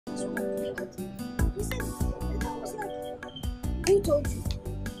He said, and I was like, who told you?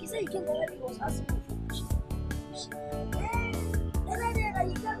 He said he came already, he was asking me for and I did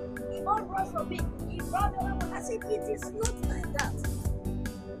that, you all brought from me. You brought the other one. I said, it is not like that.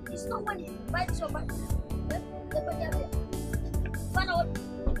 It's not when you buy somebody. Find out.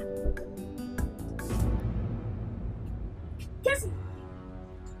 Cassie!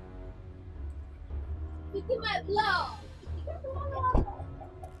 Give me my blood!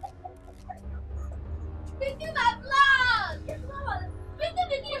 Give me my blood!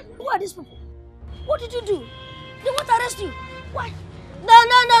 Who are these people? What did you do? They want to arrest you. Why? No,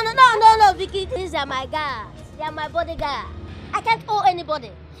 Vicky. These are my guys. They are my bodyguard. I can't owe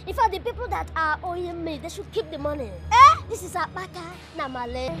anybody. In fact, the people that are owing me, they should keep the money. Eh? This is Akpaka,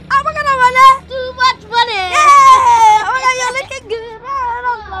 Namale. Akpaka, Namale? Too much money. Yeah! Akpaka, you're looking good.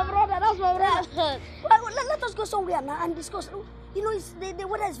 That's my brother. That's my brother. Well, let us go somewhere now and discuss. You know, the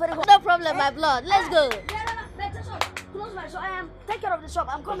weather is very hot. No problem, my blood. Let's go. Close my shop. Take care of the shop.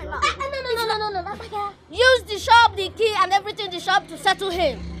 I'm coming now. No. Akpaka. Use the shop, the key, and everything in the shop to settle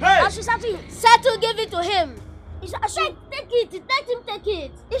him. Hey! I should settle him. Settle, give it to him. Take it. Let him take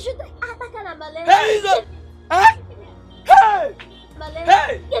it. You should take Akpaka and Malay. Hey! Hey! Malay.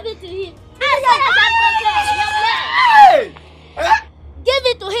 Hey! Give it to him. Hey! Give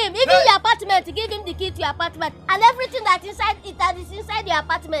it to him. Even your apartment, give him the key to your apartment. And everything that is inside your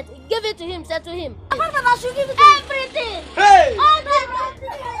apartment, give it to him, say to him. Apartment, I should give it to him. Everything. Hey! All the everything.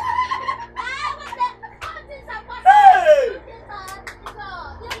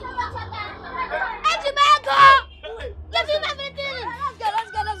 Give him everything! Let's go.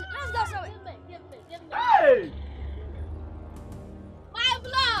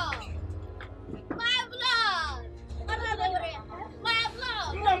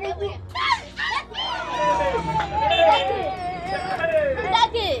 Give me. Hey! My blood!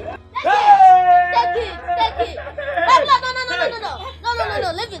 Take it!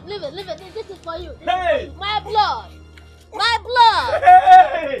 No, leave it. This is for you. Hey! My blood! Hey! My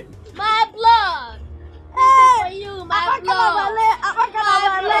blood! This is for you, my blood.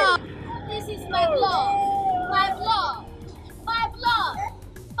 This is my blood.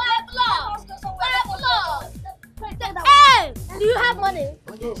 Hey! Do you have money?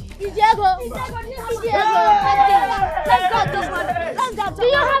 Diego. Let's go this one. Do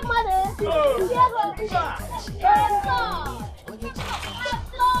you have money? Diego.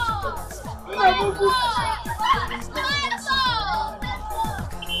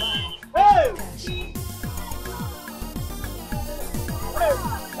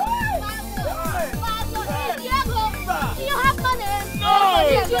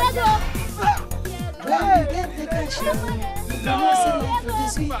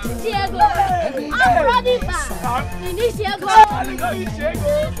 Diego, I'm running back. We need Diego.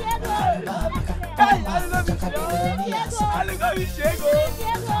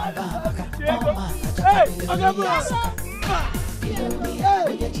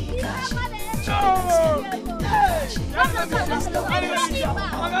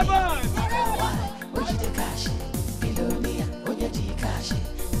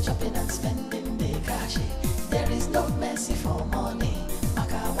 There is no mercy for money.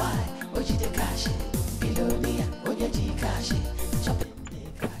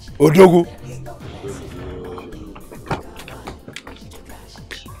 Odogu.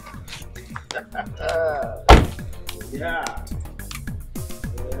 Yeah.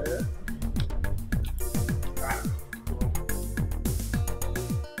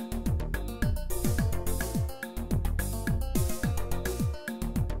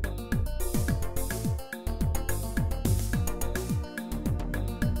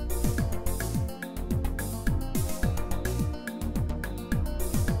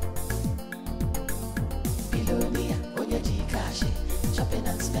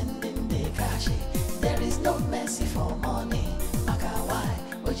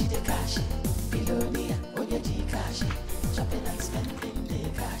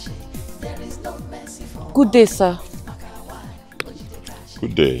 Good day, sir.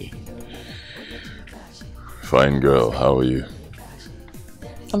 Good day. Fine girl, how are you?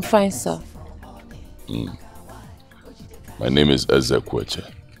 I'm fine, sir. My name is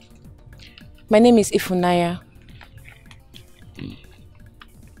Ozokwor. My name is Ifunaya.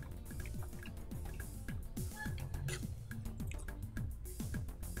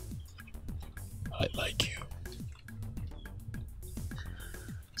 I like you.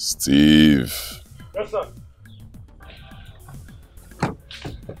 Steve. Yes, sir.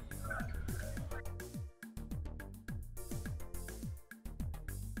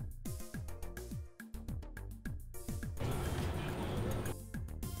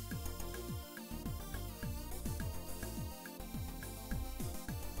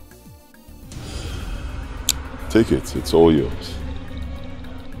 Take it, it's all yours.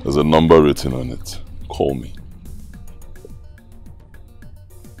 There's a number written on it. Call me.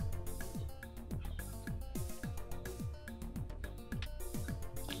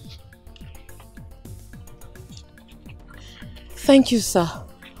 Thank you, sir.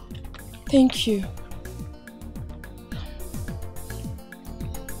 Thank you.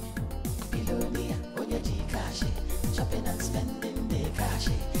 Chopping and spending the cash.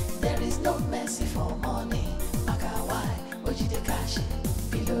 There is no mercy for money. Makawai, oji de cash.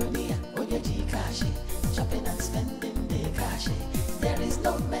 Bilonia, onyeji cash. Chopping and spending the cash. There is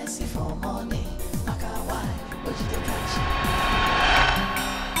no mercy for money. Makawai, oji de cash.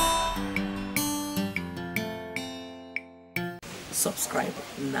 Subscribe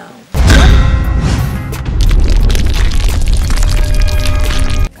now.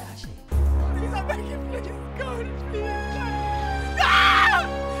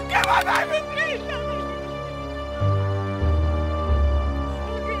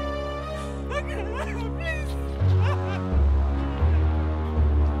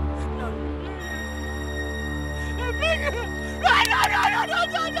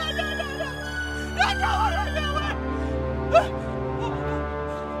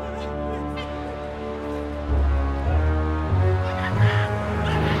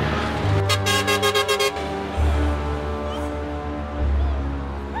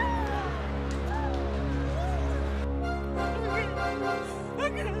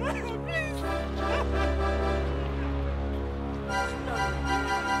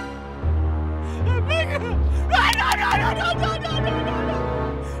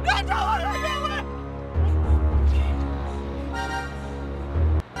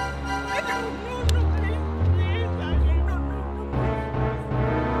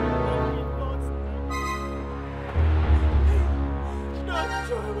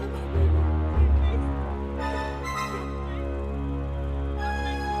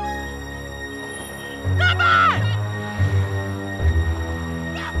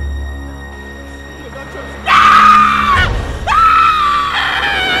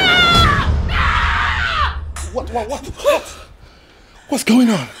 What's going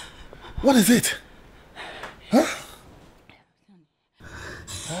on? What is it? Huh?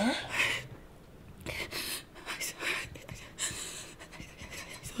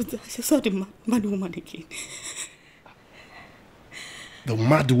 I saw the mad woman again. The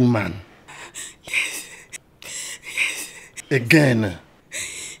mad woman? Yes. Yes. Again?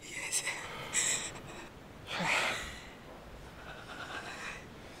 Yes.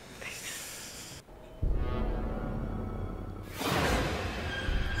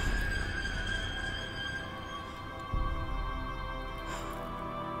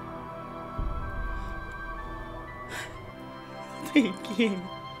 Again.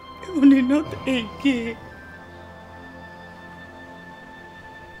 Only not again.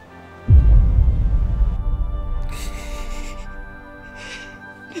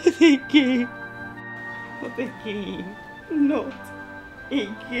 Not again. Not again. Not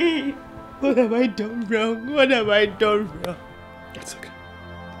again. What have I done wrong? What have I done wrong? It's okay.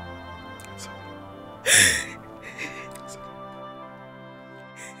 It's okay. It's okay.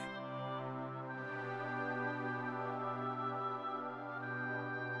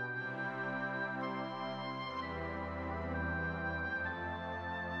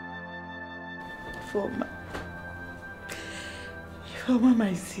 Former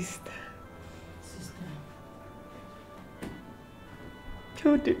my sister.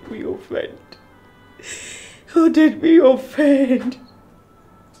 Who did we offend? Who did we offend?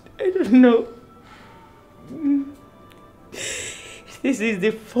 I don't know. This is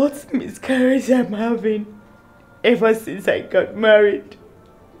the fourth miscarriage I'm having ever since I got married.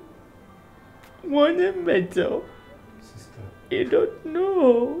 One in metal. Sister. You don't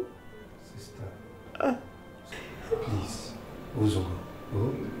know. Sister. Please. Ozokwor.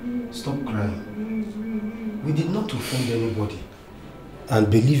 Oh, stop crying. We did not offend anybody. And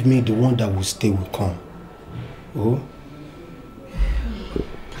believe me, the one that will stay will come. Oh?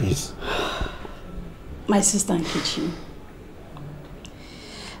 Please. My sister Nkechi,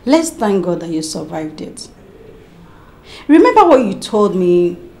 let's thank God that you survived it. Remember what you told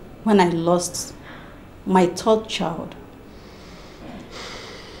me when I lost my third child?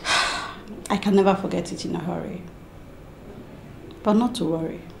 I can never forget it in a hurry. But not to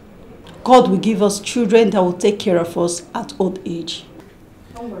worry. God will give us children that will take care of us at old age.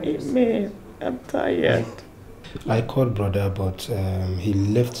 Amen. I'm tired. I called brother, but he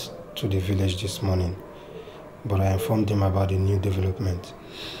left to the village this morning. But I informed him about the new development.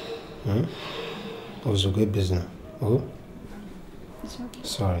 It was a good business. Oh? It's okay.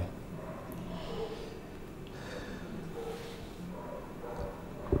 Sorry.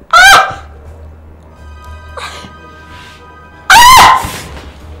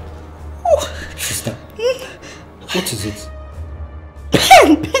 What is it?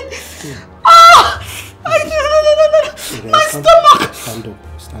 No. My stomach! Stand up,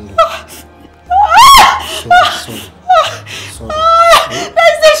 stand up. Sorry.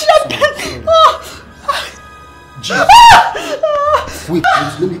 That's the champagne! Wait,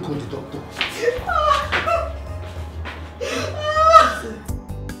 let me call the doctor.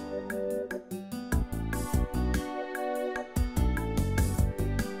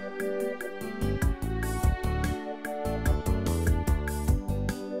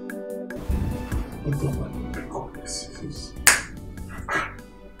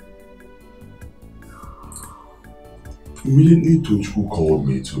 Immediately, Tochukwu called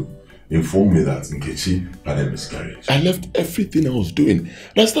me to inform me that Nkechi had a miscarriage. I left everything I was doing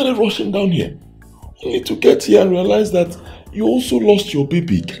and I started rushing down here. Only to get here and realize that you also lost your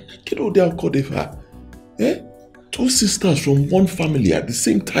baby. Get out there, Kodefa. Eh? 2 sisters from one family at the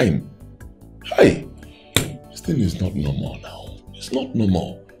same time. Hi! This thing is not normal now. It's not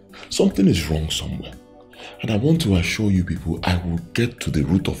normal. Something is wrong somewhere. And I want to assure you people, I will get to the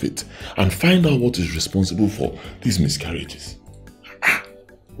root of it and find out what is responsible for these miscarriages.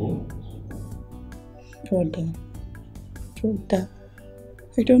 Oh. Brother,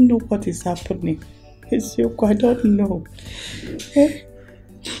 I don't know what is happening. Yoko, I don't know.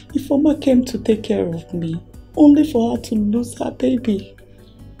 Ifoma came to take care of me, only for her to lose her baby.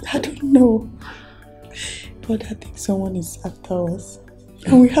 I don't know. But I think someone is after us.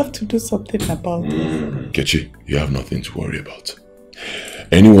 And we have to do something about it. Nkechi, you have nothing to worry about.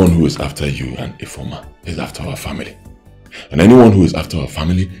 Anyone who is after you and Ifoma is after our family. And anyone who is after our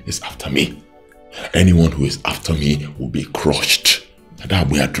family is after me. Anyone who is after me will be crushed. And that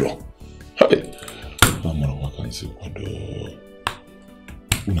will be a draw. Hey.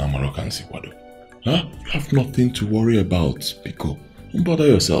 Huh? You have nothing to worry about, Biko. Don't bother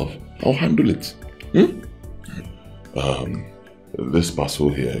yourself. I'll handle it. This parcel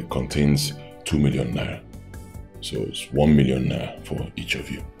here contains 2 million naira. So it's 1 million naira for each of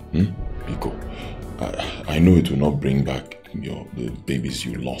you. Biko, I know it will not bring back the babies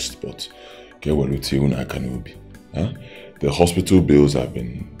you lost, but the hospital bills have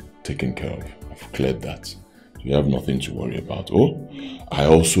been taken care of. I've cleared that. You have nothing to worry about. Oh, I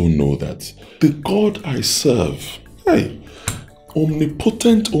also know that the God I serve, hey,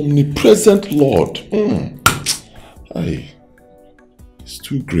 omnipotent, omnipresent Lord, hey, it's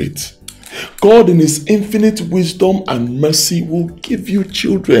too great. God in His infinite wisdom and mercy will give you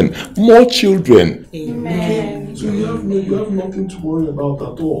children, more children. Amen. So you have nothing to worry about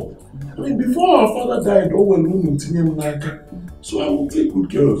at all. I mean, before our father died, so I will take good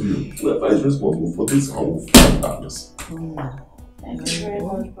care of you. Whoever is responsible for this, I will find others. Thank you very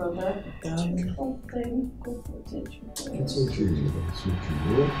much, brother. Thank you. God protect you. It's okay, it's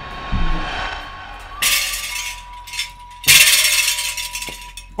okay.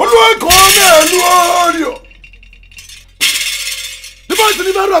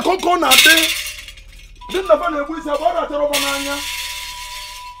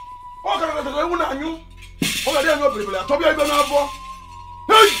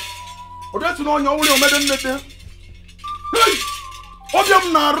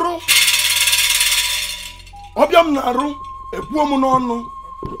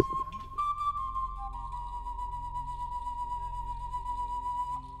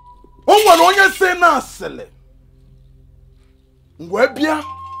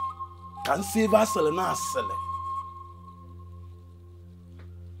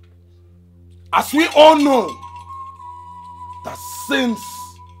 As we all know that since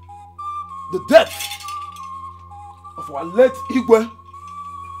the death of our late Igwe,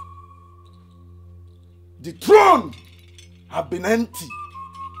 the throne have been empty.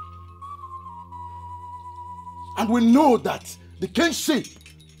 And we know that the kingship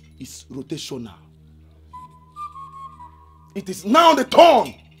is rotational. It is now the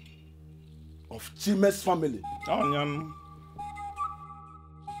turn of Chime's family.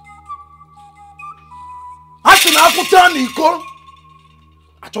 Asi na akuta ni iko.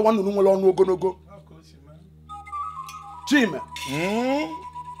 Achowa nunu nwele onu ogonogo. Chime.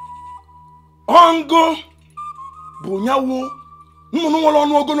 Ongo bunyawo nunu nwele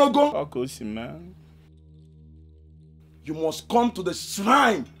onu ogonogo. You must come to the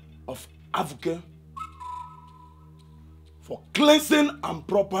shrine of Avuke for cleansing and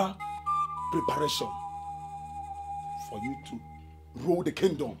proper preparation for you to rule the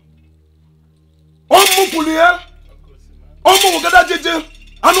kingdom. Omu pulia, omu wogada jeje,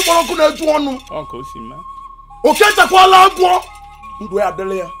 anu moroku na eju onu. Oketa kwa la agwo, ndwe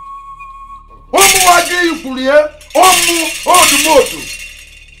adele. Omu wagi pulia, omu odumodu.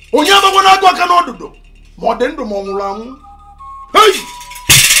 Onyama bona agwo aka na odudo. Modendo Mongulam. Hey!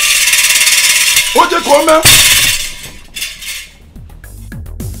 Oje Kome!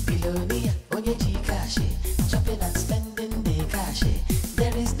 Billionaire, onye Chika chopping and spending the cash.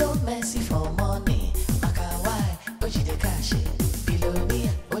 There is no mercy for money. Maka why, oji the cash.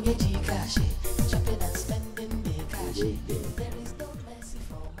 Billionaire, onye Chika chopping and spending the cash. There is no mercy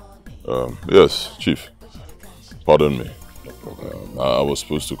for money. Yes, Chief. Pardon me. I was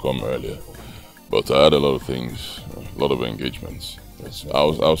supposed to come earlier, but I had a lot of things, a lot of engagements. Yes,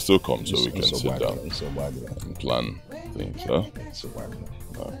 I'll still come so we can sit down and plan things. Huh?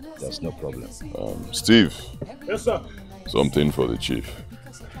 That's no problem. Steve. Yes, sir. Something for the chief.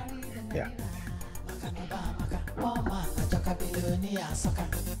 Yeah.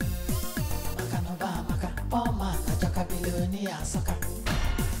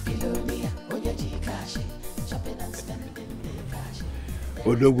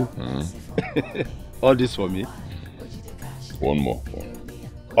 Odogu. All this for me? One more.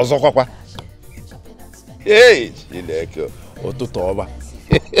 Ozokwor. Hey, Chineke. Otutoba.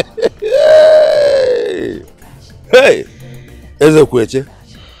 Hey, Ezekweche.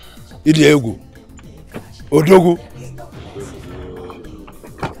 Idi egwu. Odogu.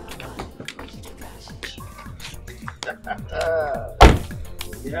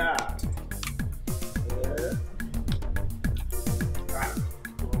 Yeah.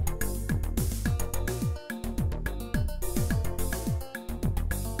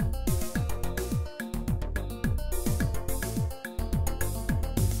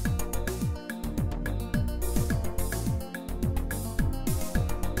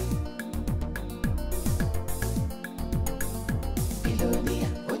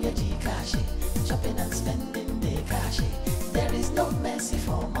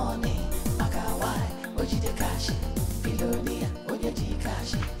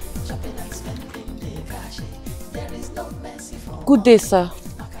 Good day, sir.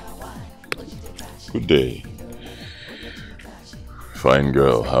 Good day. Fine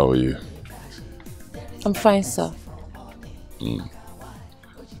girl, how are you? I'm fine, sir.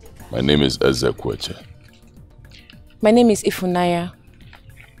 My name is Ezekweche. My name is Ifunaya.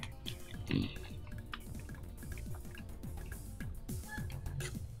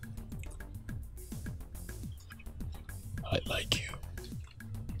 I like you.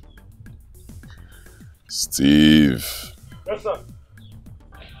 Steve. Yes, sir.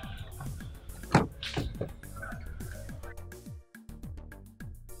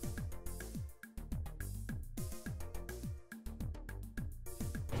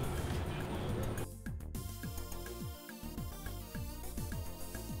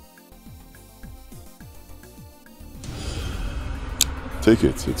 Take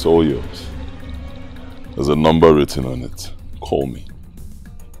it, it's all yours. There's a number written on it. Call me.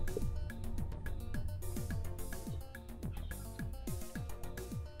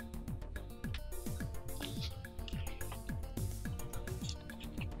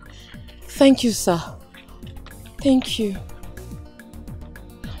 Thank you, sir. Thank you.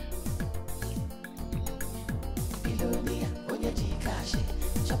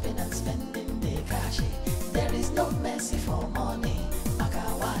 There is no mercy for money. Maka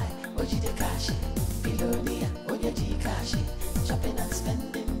why, oji the cash. Billionaire, onye Chika chopping and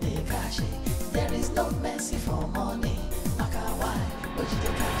spending the cash. There is no mercy for money. Maka why, oji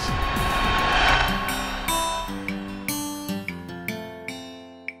the cash.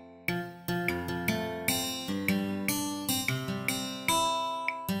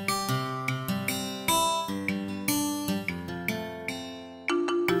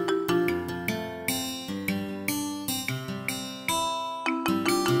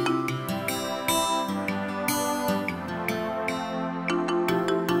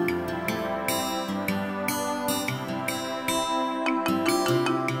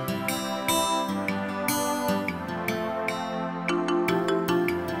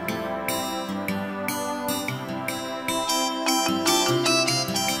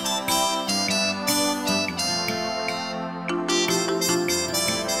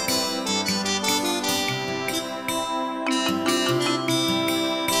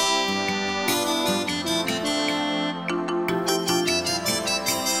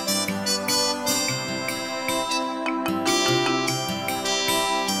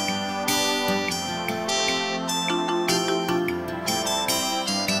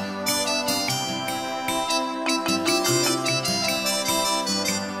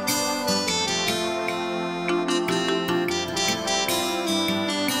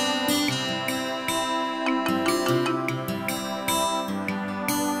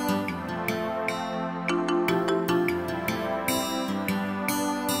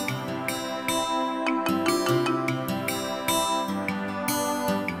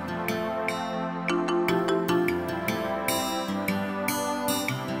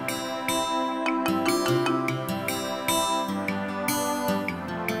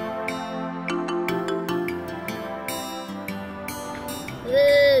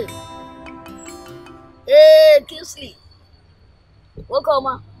 quickly.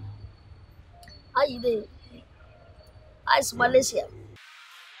 Welcome. How you doing? How's Malaysia?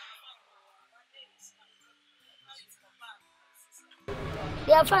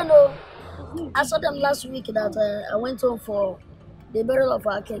 Yeah, fine. Oh, I saw them last week that I went home for the burial of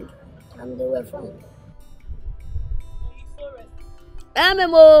our king, and they were fine.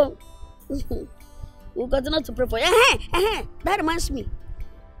 Memo. We'll continue to pray for you. That reminds me.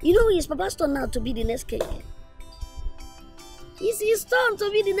 You know, it's Papa's turn now to be the next king. It's his turn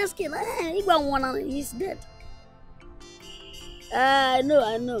to be the next king. He's dead. I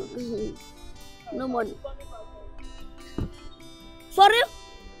know. No money. For real?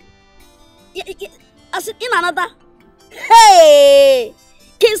 I said, in another. Hey!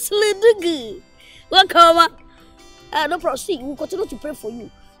 Kisley Dugu. Welcome. No problem. See, we'll continue to pray for you.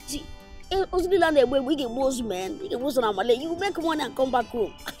 See, we get boss, man. You get boss on Malay. You make money and come back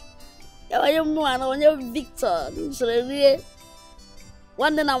home. I am Victor.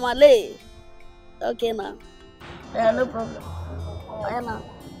 One day I'm Malay. Okay, now. Yeah, no problem.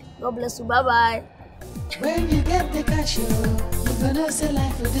 God bless you. Bye bye. When you get the cash, you're gonna say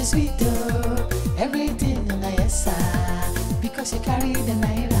life with the sweet everything in the yes, because you carry the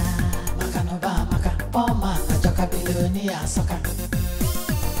naira. Makanova, maka, oh man, a joka bilonia soccer.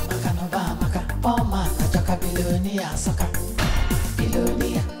 Makanova, maka, oh man, a joka bilonia soccer.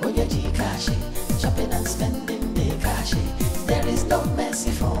 Bilonia, oh yeah, cash, shopping and spending the cash. There is no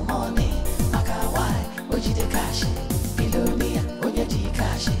mercy for money. Maka, why, oh you the cash. Bilonia, oh yeah,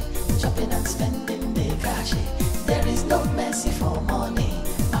 cash, shopping and spending the cash. There is no mercy for money.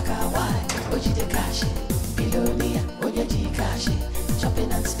 Maka, why, oh you the cash. Bilonia, oh yeah, cash,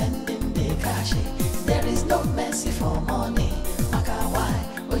 shopping and spending the cash. There is no mercy for money. Maka, why,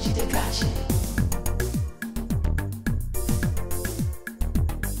 oh you the cash.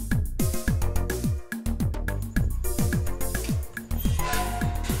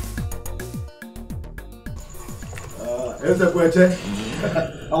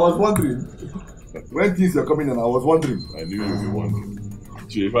 I was wondering when things are coming in. I was wondering. I knew you'd be wondering.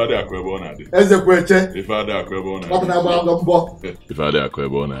 If I had Akwebo on it. If I had Akwebo on it. What about If I had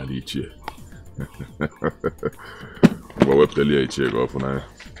Akwebo on it, each year. What we're telling you, each year go for now.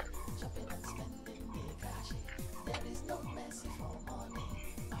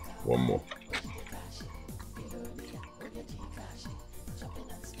 One more.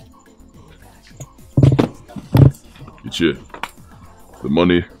 Ichie, the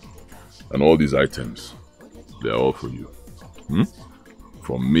money and all these items, they are all for you.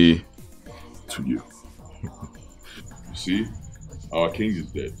 From me to you. You see, our king is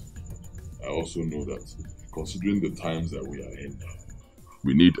dead. I also know that, considering the times that we are in now,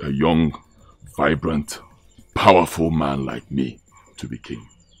 we need a young, vibrant, powerful man like me to be king.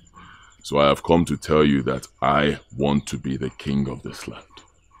 So I have come to tell you that I want to be the king of this land.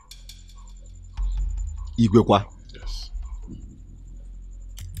 Igwekwa? Yes.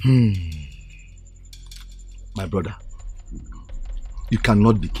 My brother, you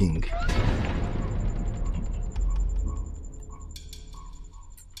cannot be king.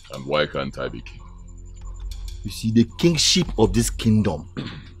 And why can't I be king? You see, the kingship of this kingdom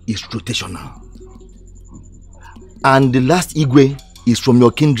is rotational. And the last Igwe is from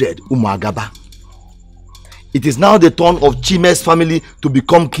your kindred, Umuagaba. It is now the turn of Chime's family to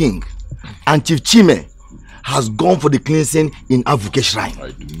become king. And Chief Chime has gone for the cleansing in Avuke Shrine.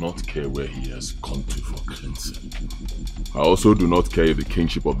 I do not care where he has gone to for cleansing. I also do not care if the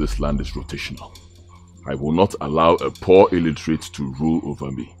kingship of this land is rotational. I will not allow a poor illiterate to rule over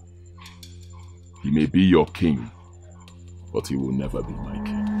me. He may be your king, but he will never be my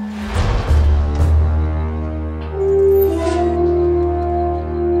king.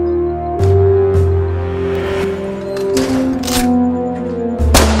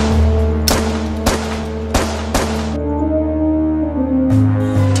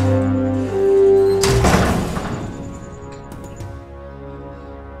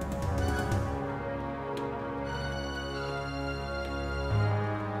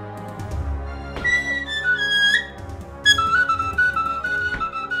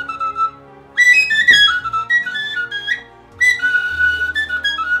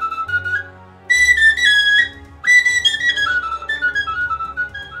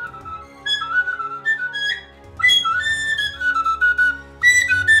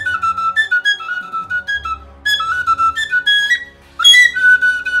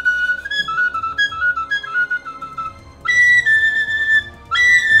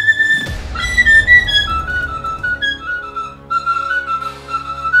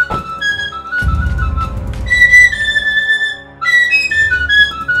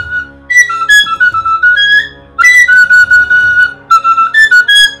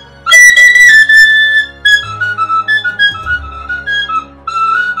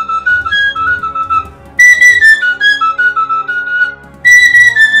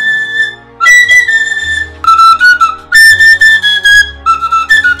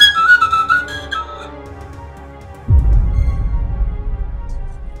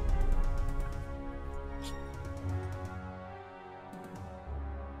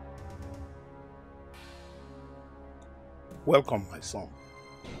 Welcome, my son.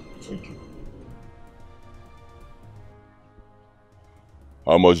 Thank you.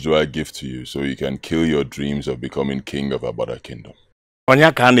 How much do I give to you so you can kill your dreams of becoming king of Abada Kingdom?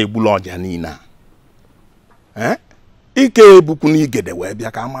 Onya ka na-egbulu ọja niile. Ike ebuku n'igede wee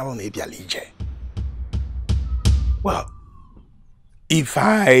bịa ka amarụ na ịbịala ije. Well, if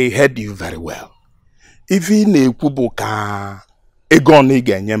I heard you very well, if ị na-ekwu bụ ka ego ọnụ ị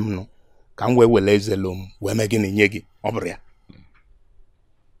ga-enye m nụ ka m wee wele ezelu m wee mee gịnị nye gị, ọ bụrụ ya.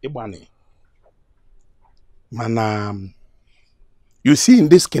 Ịgbani. Mana you see, in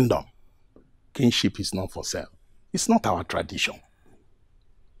this kingdom, kingship is not for sale. It's not our tradition.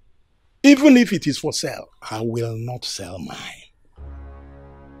 Even if it is for sale, I will not sell mine.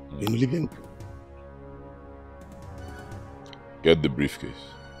 In living. Get the briefcase.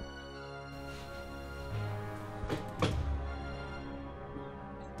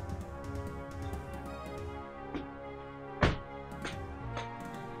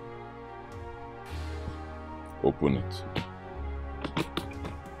 Open it.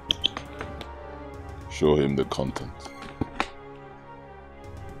 Show him the content.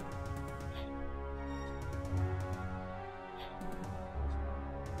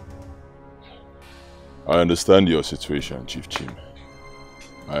 I understand your situation, Chief Chime.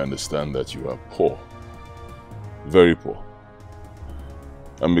 I understand that you are poor. Very poor.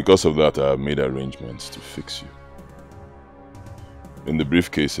 And because of that, I have made arrangements to fix you. In the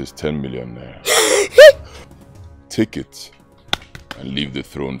briefcase is 10 million naira. Take it and leave the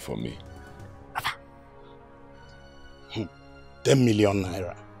throne for me. 10 million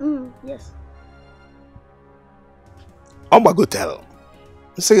naira. Yes. Obagotel.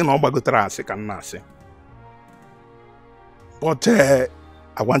 Saying Obagotra say. But I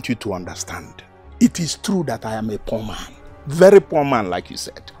want you to understand. It is true that I am a poor man. Very poor man, like you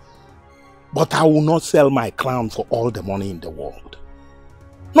said. But I will not sell my crown for all the money in the world.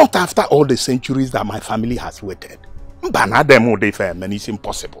 Not after all the centuries that my family has waited. It's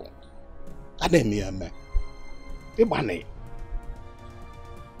impossible.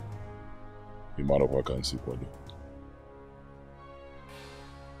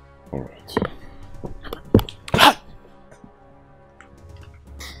 Alright.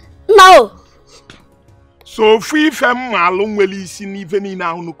 No! So free fem along well is in even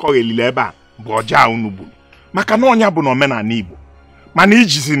now no call leba, Boja unubu. Makanonya bonomena nibo.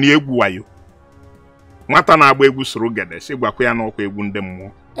 Manage in the egwayo. Matana begus rugade, say Wakuano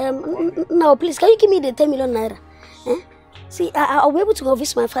Wundemo. No, please, can you give me the 10 million naira? See, I'll be able to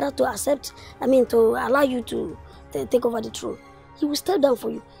convince my father to accept, to allow you to take over the throne. He will step down for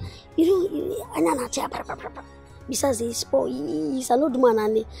you. Besides, he's poor. He's an old man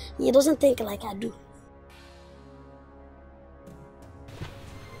and he doesn't think like I do.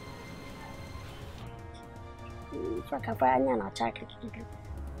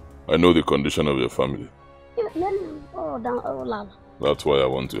 I know the condition of your family. Oh, that's why I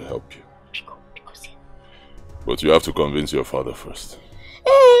want to help you. But you have to convince your father first.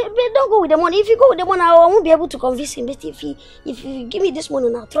 But don't go with the money. If you go with the money, I won't be able to convince him. But if you give me this money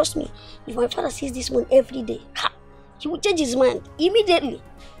now, trust me, if my father sees this money every day, he will change his mind immediately.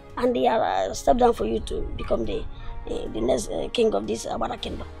 And they are step down for you to become the next king of this Abada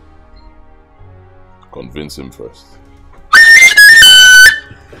kingdom. Convince him first.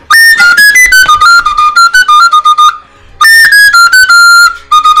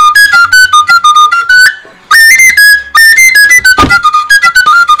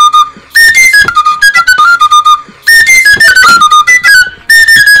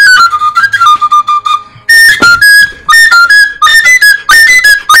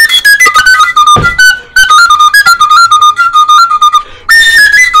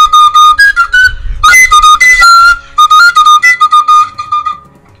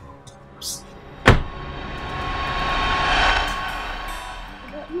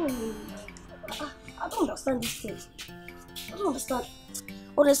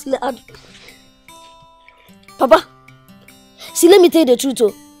 Honestly, Papa, see, let me tell you the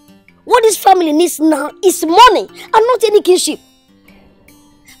truth. What this family needs now is money and not any kingship.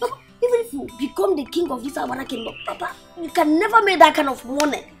 Papa, even if you become the king of this Abada kingdom, Papa, you can never make that kind of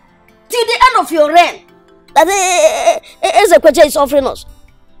money till the end of your reign. That Edochie is offering us.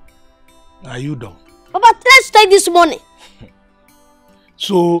 Are you done? Papa, let's take this money.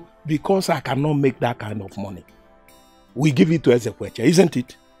 So, because I cannot make that kind of money, we give it to Ozokwor, isn't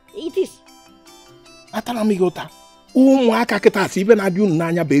it? It is.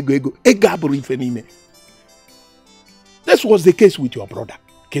 This was the case with your brother,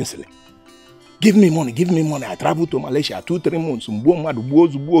 Kinsley. Give me money, give me money. I traveled to Malaysia 2-3 months.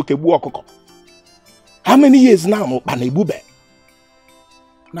 How many years now, Panebube?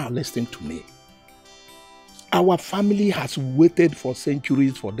 Now listen to me. Our family has waited for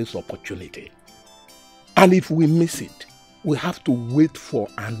centuries for this opportunity. And if we miss it, we have to wait for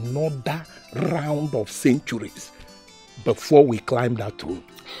another round of centuries before we climb that throne.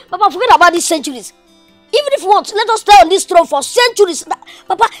 Papa, forget about these centuries. Even if we want, let us stay on this throne for centuries.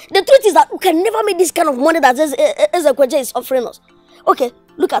 Papa, the truth is that we can never make this kind of money that Ezekwor is offering us. Okay,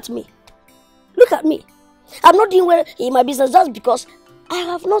 look at me. Look at me. I'm not doing well in my business just because I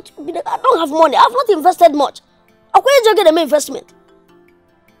don't have money. I have not invested much. I'm going to get an investment.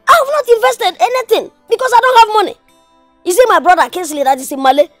 I have not invested anything because I don't have money. You see my brother Kinsley that is in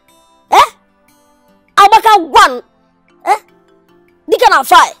Malay? Akpaka 1. They can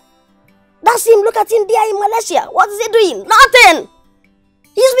fight. That's him. Look at him there in Malaysia. What is he doing? Nothing.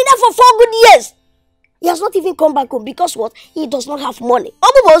 He's been there for 4 good years. He has not even come back home because what? He does not have money.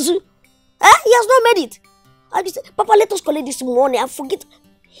 Obubozu. He has not made it. I just, Papa, let us collect this money and forget.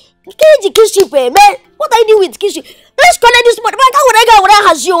 You can't kiss man. What are you doing with kiss? Let's collect this money. But I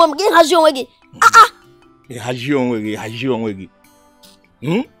has you again. Has you again.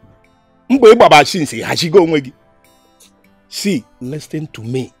 See, listen to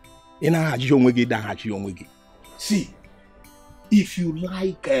me. See, if you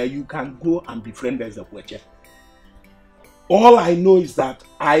like, you can go and befriend Ezekwor. All I know is that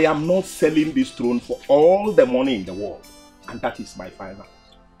I am not selling this throne for all the money in the world. And that is my final.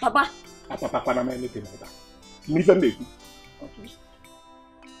 Papa. Papa, I don't know anything like that.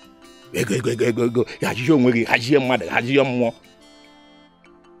 Go.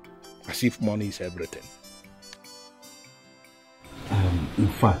 As if money is everything. In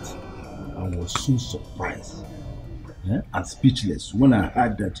fact, I was so surprised and speechless when I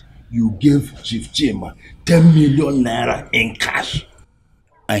heard that you gave Chief Chima 10 million naira in cash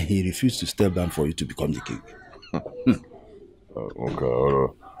and he refused to step down for you to become the king.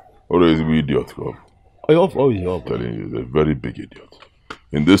 Okay, what is an idiot, bro? I'm telling you, he's a very big idiot.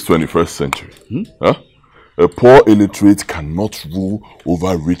 In this 21st century, a poor illiterate cannot rule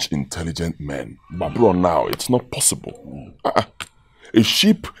over rich, intelligent men. But bro, now, it's not possible. A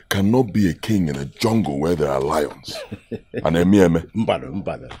sheep cannot be a king in a jungle where there are lions. And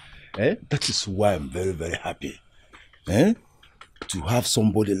that is why I'm very, very happy. To have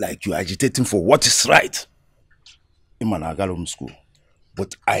somebody like you agitating for what is right. In Managarum school.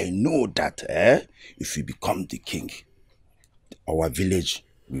 But I know that if you become the king, our village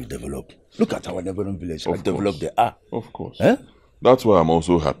will develop. Look at our neighboring village. How developed they are. Of course. That's why I'm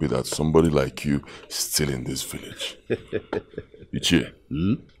also happy that somebody like you is still in this village. Ichie,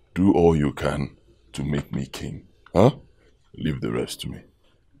 do all you can to make me king. Leave the rest to me.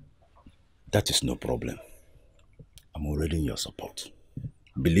 That is no problem. I'm already in your support.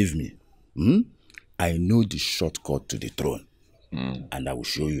 Believe me, I know the shortcut to the throne. And I will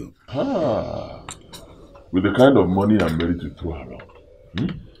show you. With the kind of money I'm ready to throw around,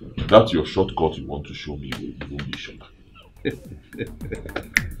 that's your shortcut you want to show me will be short.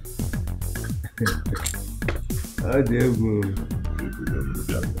 Diego.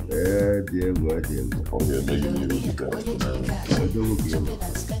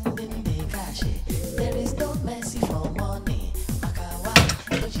 There is no mercy for money.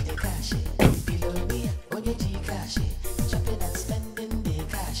 Chopping and spending the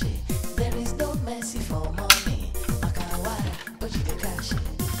cash. There is no mercy for money.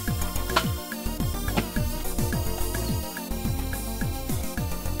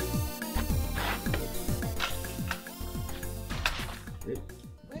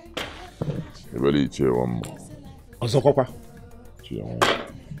 Really, cheer one more. Ozokwor. Cheer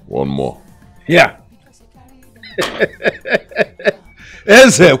one more. Yeah.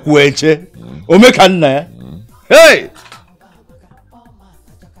 Ezekwor. Omekanna. Hey!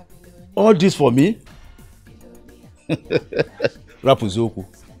 All this for me? Rapuzoku.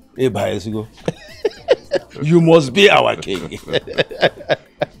 You must be our king.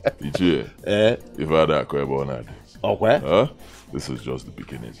 Ichie, if I had a question, okay. This is just the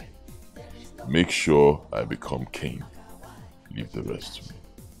beginning. Make sure I become king. Leave the rest to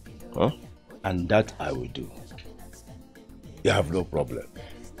me. And that I will do. You have no problem.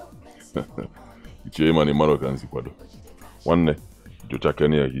 Ichie mani maro kansi kwado. One jocha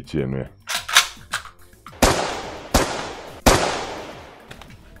keni ya ichie nwe.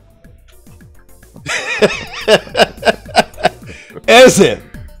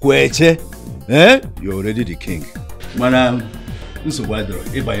 Ezekwor, you're already the king. Mana, Nsogwado,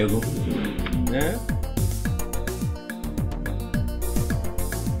 Ibayego.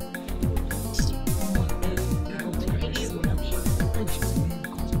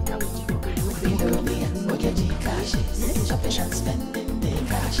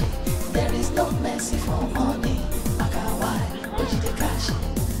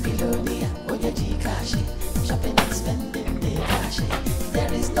 billionaire, Onyeji cash, shopping and spending the cash.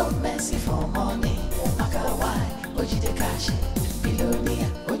 There is no mercy for money. Makawai, Ojide cash,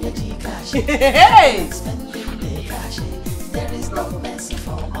 billionaire, Onyeji cash, Hey! spending the cash. There is no mercy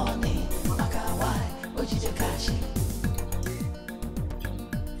for money. Makawai, Ojide cash.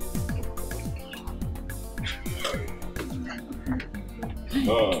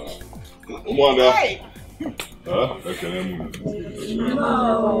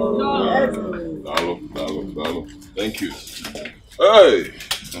 Thank you. Hey!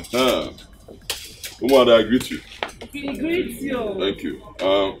 Umada, I greet you. He greets you. Thank you.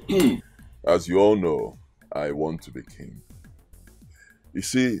 As you all know, I want to be king. You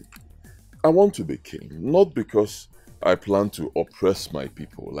see, I want to be king, not because I plan to oppress my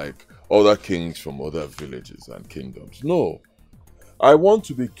people like other kings from other villages and kingdoms. No. I want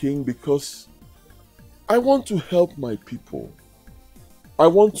to be king because I want to help my people. I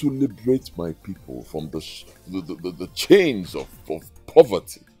want to liberate my people from the chains of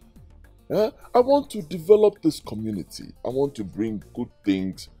poverty. I want to develop this community. I want to bring good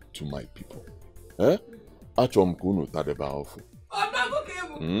things to my people. Yes,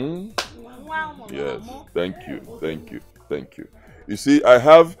 thank you. You see, I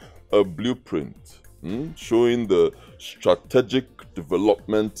have a blueprint showing the strategic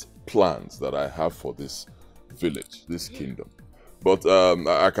development plans that I have for this village, this kingdom. But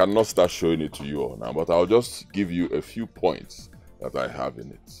I cannot start showing it to you all now, but I'll just give you a few points that I have in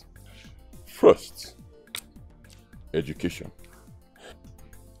it. First, education.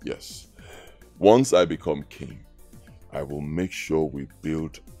 Yes, once I become king, I will make sure we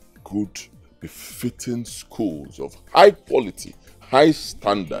build good, befitting schools of high quality, high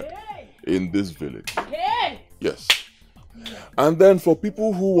standard in this village. Yes. And then for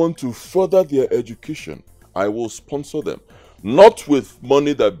people who want to further their education, I will sponsor them. Not with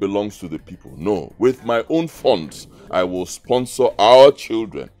money that belongs to the people. No, with my own funds, I will sponsor our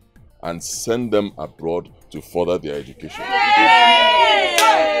children and send them abroad to further their education.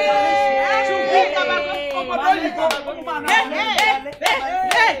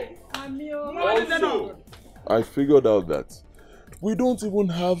 Also, I figured out that we don't even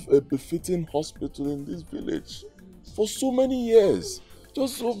have a befitting hospital in this village for so many years.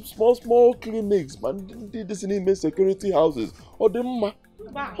 Just some small clinics, man. This in security houses. I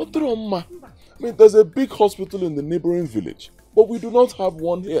mean, there's a big hospital in the neighboring village, but we do not have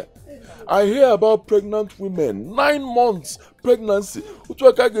one here. I hear about pregnant women, 9 months pregnancy,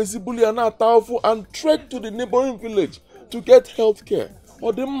 and trek to the neighboring village to get health care.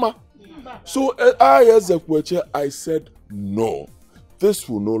 So I, as Ozokwor, I said, no, this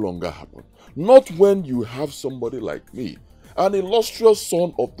will no longer happen. Not when you have somebody like me, an illustrious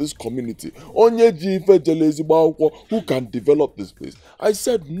son of this community, Onyeji Ezeonu, who can develop this place. I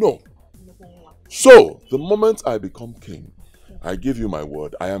said no. So, the moment I become king, I give you my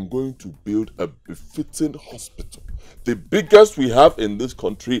word, I am going to build a befitting hospital. The biggest we have in this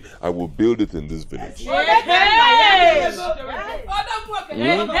country, I will build it in this village.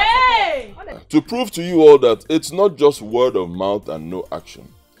 To prove to you all that it's not just word of mouth and no action,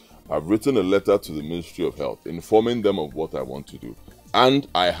 I've written a letter to the Ministry of Health informing them of what I want to do. And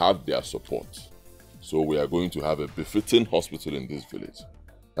I have their support. So we are going to have a befitting hospital in this village.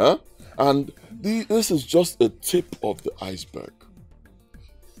 And this is just a tip of the iceberg.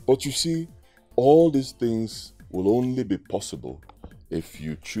 But you see, all these things will only be possible if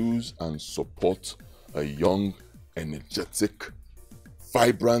you choose and support a young, energetic,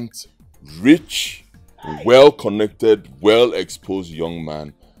 vibrant, rich, well-connected, well-exposed young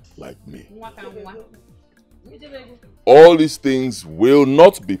man like me. All these things will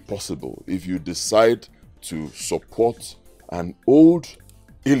not be possible if you decide to support an old,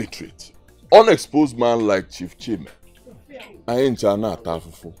 illiterate, unexposed man like Chief Chime.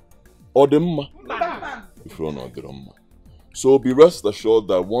 So be rest assured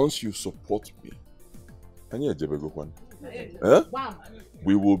that once you support me,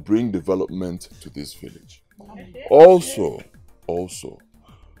 we will bring development to this village. Also,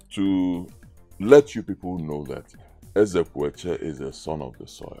 to let you people know that Ozokwor is a son of the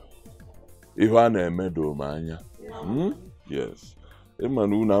soil. Yes.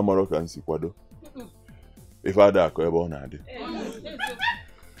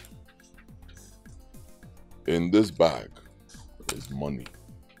 In this bag is money.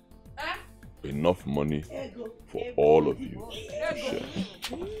 Enough money for all of you to share.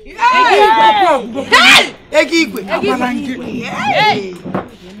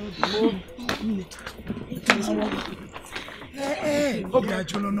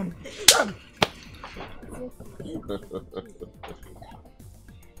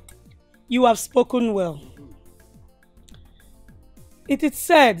 You have spoken well. It is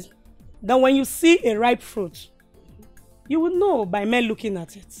said that when you see a ripe fruit, you will know by men looking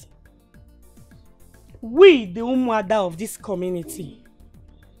at it. We, the Umuada of this community,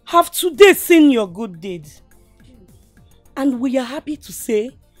 have today seen your good deeds. And we are happy to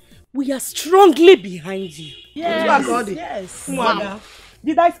say we are strongly behind you. Yes, yes. Umuada,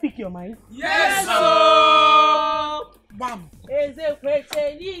 did I speak your mind? Yes, sir. Bam.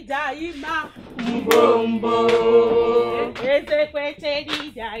 Ezekwete ni daima. Mbombo. Ezekwete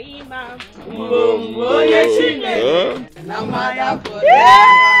ni daima. Mbombo yeshime. Namada po.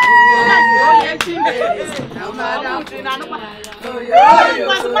 Yeshime. Namada po.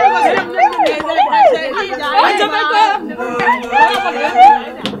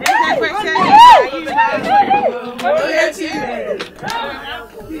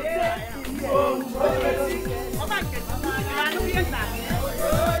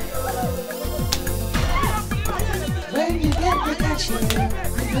 When you get the cash, you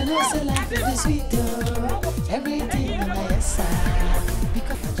know say life is sweet. Everything on your side.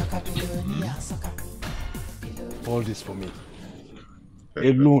 Because of all this for me.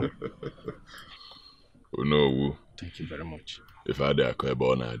 Alone. Oh no. Thank you very much. If I had a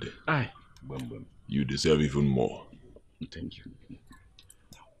born aye. You deserve even more. Thank you.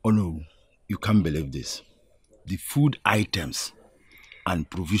 Oh no, you can't believe this. The food items and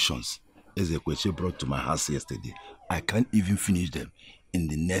provisions Ezekwete brought to my house yesterday, I can't even finish them in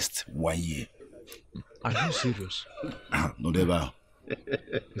the next 1 year. Are you serious? Not ever.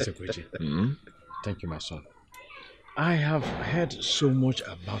 Ezekwete, thank you, my son. I have heard so much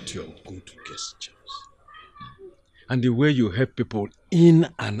about your good gestures and the way you help people in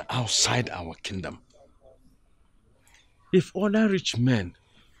and outside our kingdom. If other rich men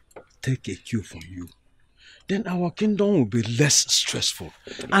take a cue from you, then our kingdom will be less stressful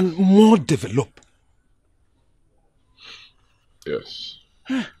and more developed. Yes.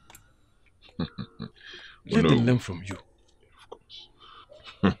 Let them learn from you. Of course.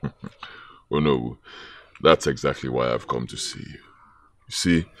 Oh no, that's exactly why I've come to see you. You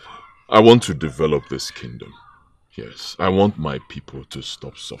see, I want to develop this kingdom. Yes, I want my people to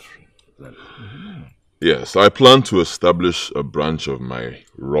stop suffering. Yes, I plan to establish a branch of my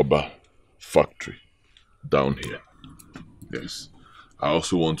rubber factory down here. Yes, I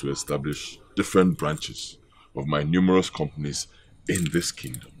also want to establish different branches of my numerous companies in this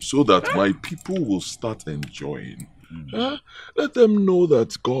kingdom so that my people will start enjoying. Let them know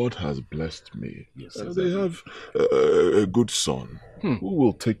that God has blessed me. Yes, they have a good son who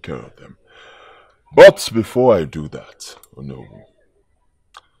will take care of them. But before I do that, oh no,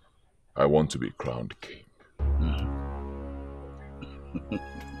 I want to be crowned king.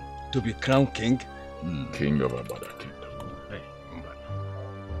 To be crowned king? King of Abada Kingdom. Hey,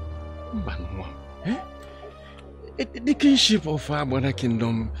 Mbanwa. The kingship of Abada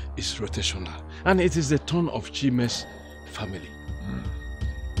Kingdom is rotational, and it is the turn of Chime's family.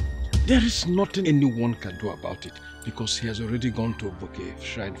 There is nothing anyone can do about it because he has already gone to book a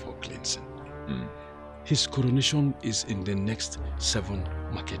shrine for cleansing. His coronation is in the next 7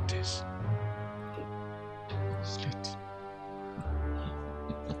 market days. Slate.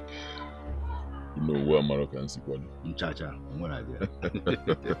 You know where Moroccans equal? Chacha, one idea.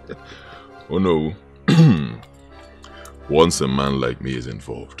 Oh no. Once a man like me is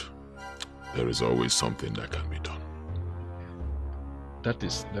involved, there is always something that can be done. That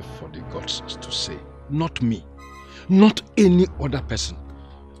is left for the gods to say. Not me. Not any other person.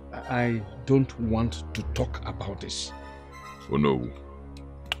 I don't want to talk about this. Oh no.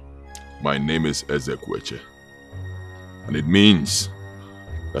 My name is Ezekwete. And it means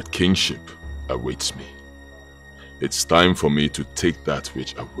that kingship awaits me. It's time for me to take that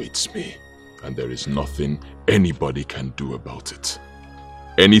which awaits me. And there is nothing anybody can do about it.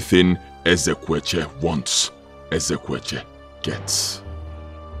 Anything Ezekwete wants, Ezekwete gets.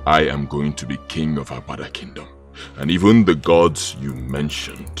 I am going to be king of Abada Kingdom. And even the gods you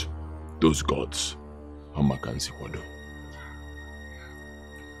mentioned, those gods, Hamakansi Kwado.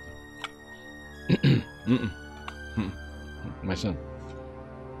 My son,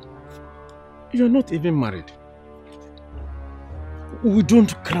 you're not even married. We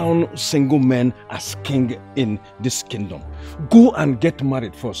don't crown single men as king in this kingdom. Go and get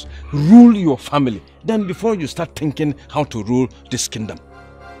married first. Rule your family. Then before you start thinking how to rule this kingdom.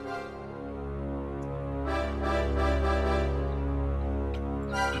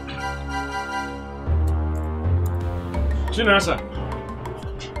 Chinasa!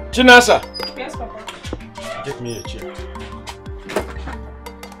 Chinasa! Yes, Papa. Get me a chair.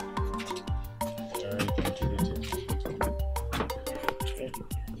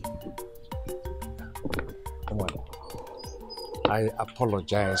 I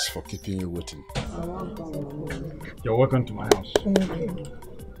apologize for keeping you waiting. You're welcome to my house.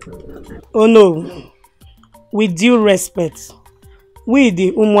 Oh no, with due respect, we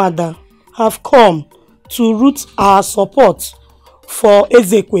the Umuada have come to root our support for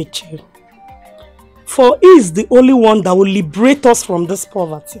Ezekwesili. For he is the only one that will liberate us from this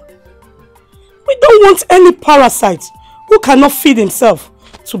poverty. We don't want any parasite who cannot feed himself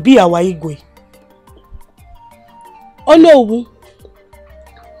to be our Igwe. Oh no,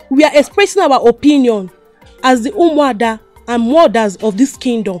 we are expressing our opinion as the Umuada and mothers of this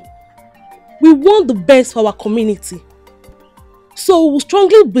kingdom. We want the best for our community. So we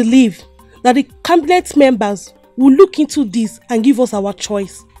strongly believe that the cabinet members will look into this and give us our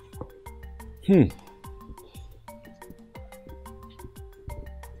choice.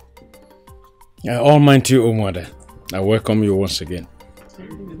 Almighty Umuada, I welcome you once again.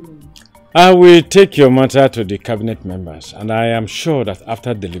 I will take your matter to the cabinet members, and I am sure that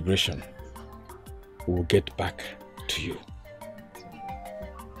after deliberation, we will get back to you.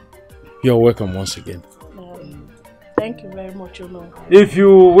 You're welcome once again. Thank you very much, Ono. If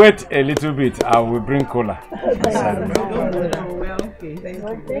you wait a little bit, I will bring cola.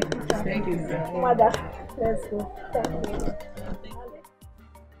 Thank you, Mother. Let's go. Thank you.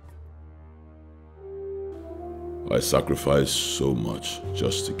 I sacrificed so much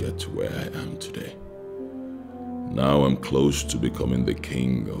just to get to where I am today. Now I'm close to becoming the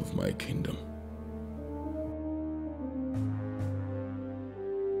king of my kingdom.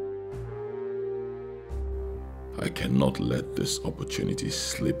 I cannot let this opportunity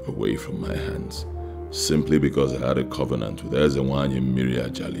slip away from my hands, simply because I had a covenant with Ezeonu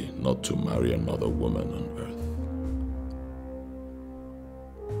Miriajali not to marry another woman on earth.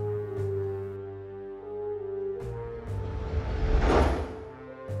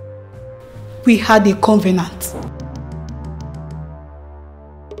 We had a covenant.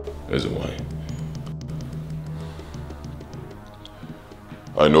 Ezeonu,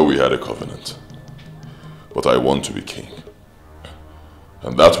 I know we had a covenant, but I want to be king.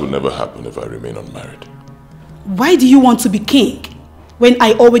 And that will never happen if I remain unmarried. Why do you want to be king when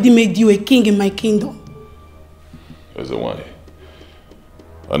I already made you a king in my kingdom? Ezeonu,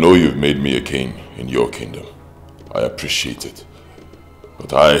 I know you've made me a king in your kingdom. I appreciate it.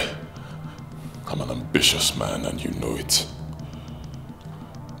 But I'm an ambitious man, and you know it.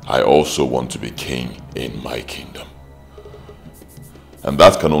 I also want to be king in my kingdom. And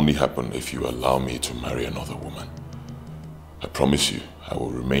that can only happen if you allow me to marry another woman. I promise you, I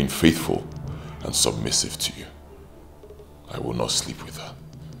will remain faithful and submissive to you. I will not sleep with her.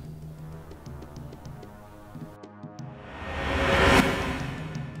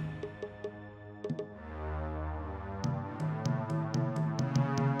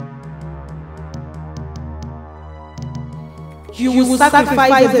 You will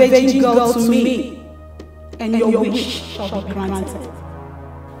sacrifice the virgin girl to me, and your wish shall be granted.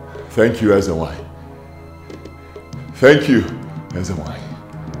 Thank you, Ezeonu. Thank you, Ezeonu.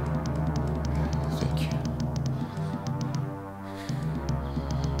 Thank you.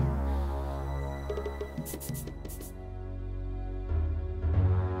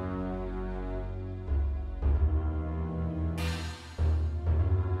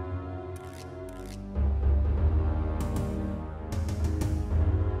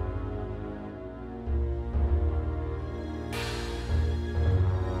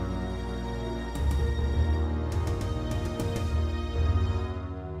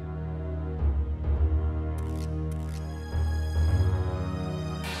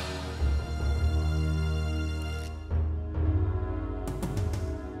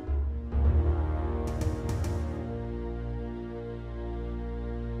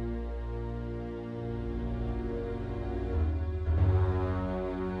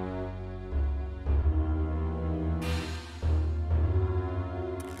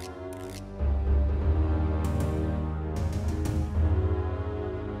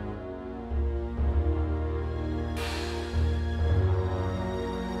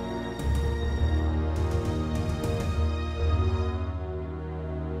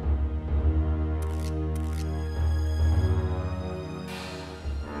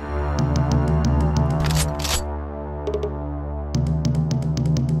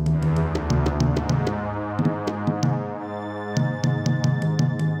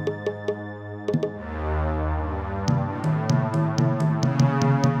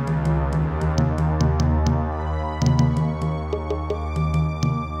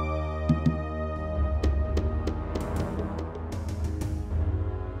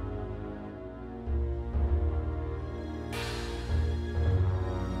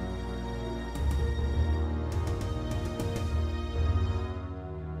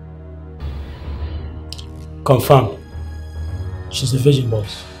 Confirm. She's a virgin,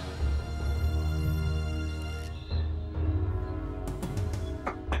 boss.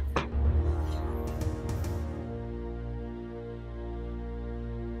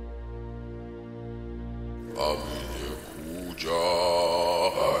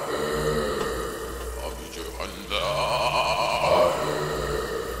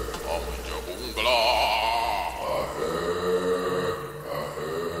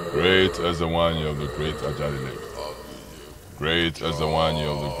 Great as the one of the great Ajali Lake. Great as the one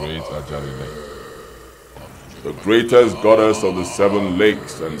of the great Ajali Lake. The greatest goddess of the 7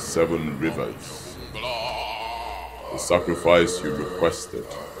 lakes and 7 rivers. The sacrifice you requested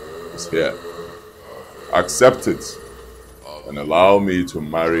is here. Accept it and allow me to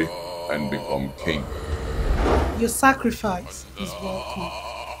marry and become king. Your sacrifice is welcome.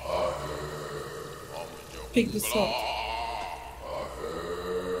 Pick the sword.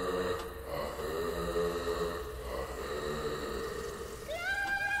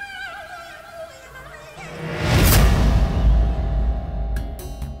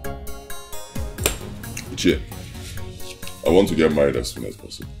 Ichie, I want to get married as soon as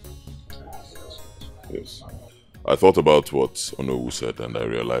possible. Yes. I thought about what Onowu said and I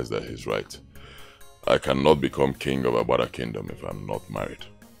realized that he's right. I cannot become king of Abada Kingdom if I'm not married.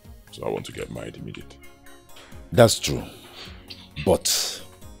 So I want to get married immediately. That's true. But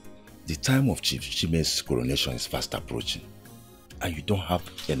the time of Chief Chime's coronation is fast approaching. And you don't have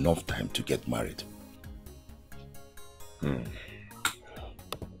enough time to get married.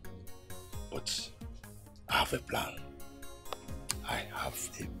 But I have a plan. I have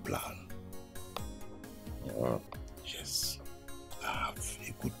a plan. Yes, I have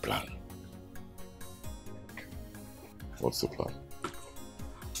a good plan. What's the plan?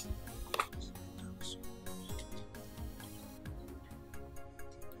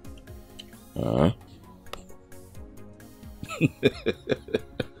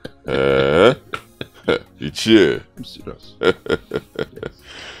 Ichie. I'm serious.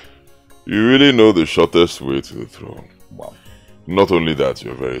 You really know the shortest way to the throne. Wow. Not only that,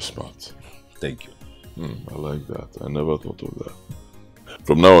 you're very smart. Thank you. I like that. I never thought of that.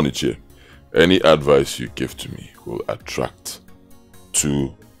 From now on, Ichie, any advice you give to me will attract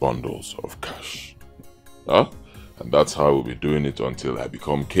 2 bundles of cash. And that's how we'll be doing it until I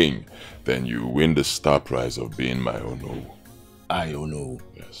become king. Then you win the star prize of being my Onowu. I Onowu?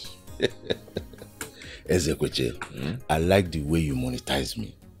 Yes. Ezekwechel, I like the way you monetize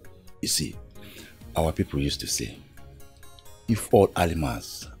me. You see, our people used to say, if all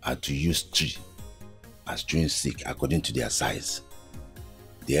animals are to use tree as chewing stick according to their size,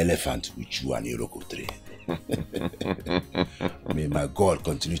 the elephant will chew an iroko tree. May my God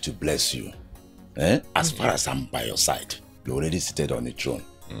continue to bless you. As far as I'm by your side, you're already seated on the throne.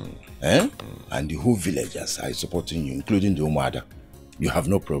 And the whole villagers are supporting you, including the Umada. You have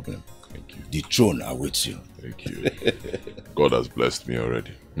no problem. Thank you. The throne awaits you. Thank you. God has blessed me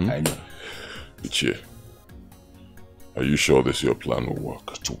already. I know. Ichie, are you sure this your plan will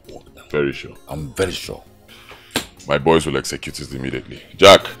work? To work now. Very sure. I'm very sure. My boys will execute it immediately.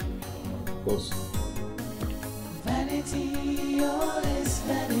 Jack! Boss. Vanity, all is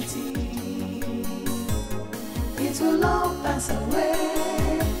vanity. It will all pass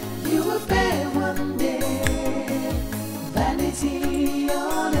away. You will pay one day. Vanity,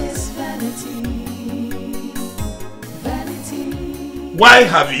 all is vanity. Vanity. Why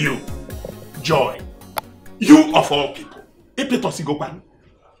have you, Joy, you of all people, Epetosigopan,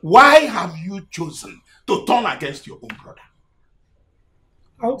 why have you chosen to turn against your own brother?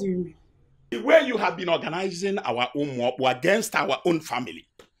 How do you mean? The way you have been organizing our own mob against our own family,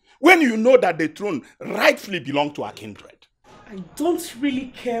 when you know that the throne rightfully belongs to our kindred. I don't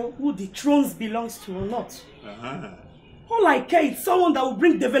really care who the thrones belongs to or not. All I care is someone that will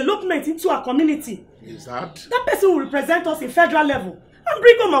bring development into our community. Is that? That person will represent us in federal level and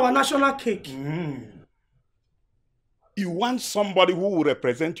bring home our national cake. You want somebody who will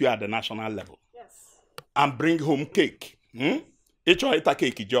represent you at the national level? Yes. And bring home cake? Ita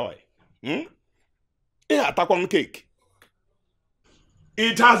cake joy. Cake.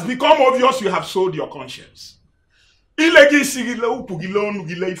 It has become obvious you have sold your conscience. But let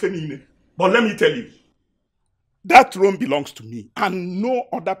me tell you, that throne belongs to me, and no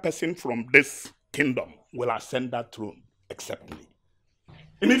other person from this kingdom will ascend that throne except me.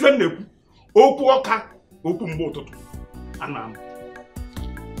 And even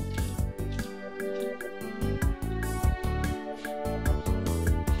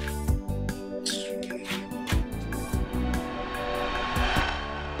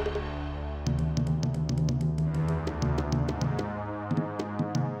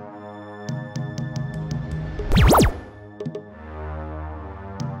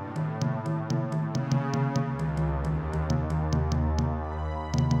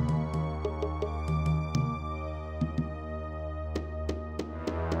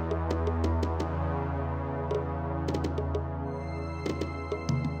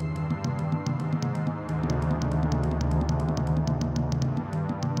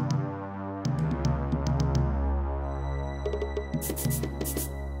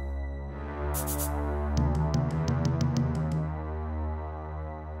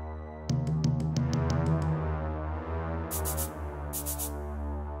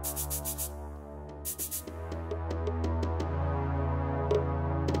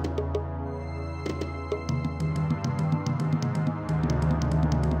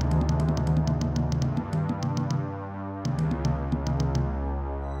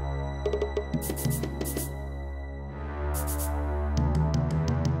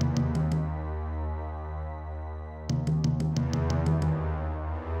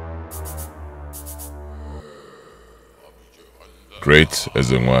Great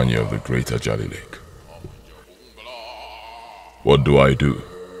Ezeonu of the Greater Jali Lake. What do I do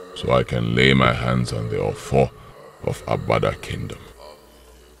so I can lay my hands on the Ofo of Abada Kingdom?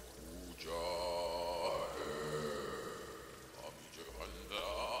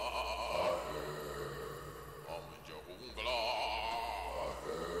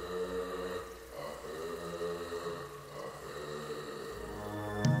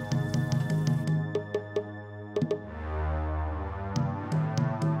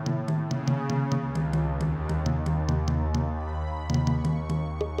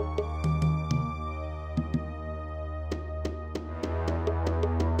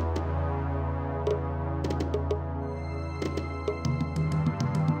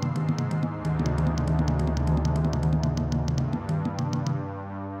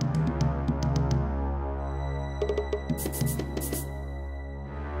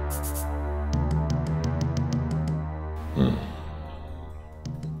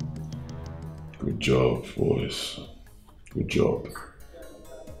 Good job, boys. Good job.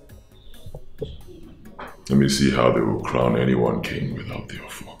 Let me see how they will crown anyone king without the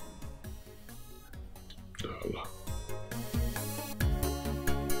offer.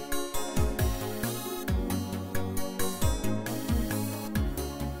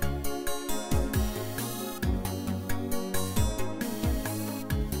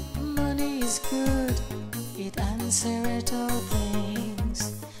 Money is good, it answers all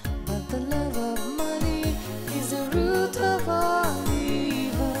things. But the love of money is the root of all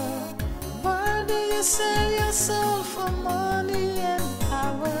evil. Why do you sell your soul for money and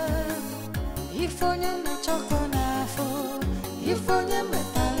power? If onye na chokonafo, if onye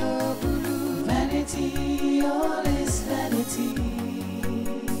metalo bulu. Vanity, all is vanity.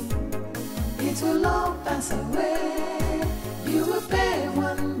 It will all pass away. You will pay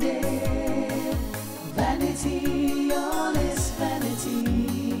one day. Vanity, all is vanity.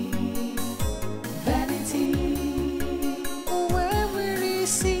 Vanity, where we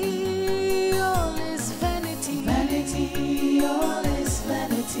see all is vanity. Vanity, all is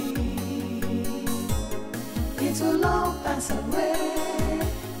vanity. It will all pass away.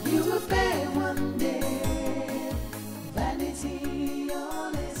 You will pay one day. Vanity,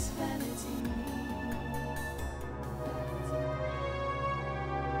 all is vanity.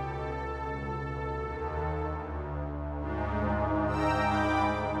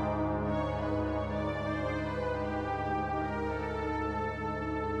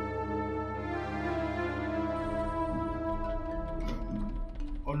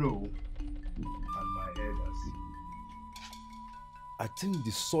 Olo and my elders, I think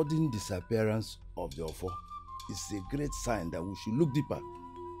the sudden disappearance of the Ofo is a great sign that we should look deeper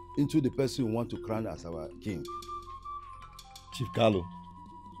into the person we want to crown as our king. Chief Carlo,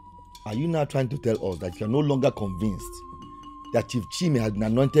 are you now trying to tell us that you are no longer convinced that Chief Chime has been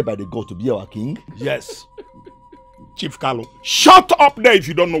anointed by the God to be our king? Yes. Chief Carlo, shut up there if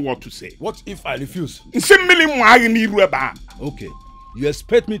you don't know what to say. What if I refuse? Okay. You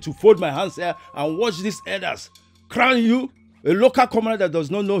expect me to fold my hands here and watch these elders crown you, a local commander that does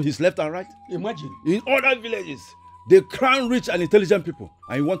not know his left and right? Imagine. In other villages, they crown rich and intelligent people,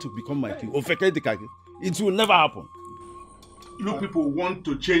 and you want to become my king. It will never happen. You people want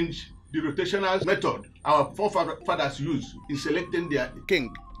to change the rotational method our forefathers used in selecting their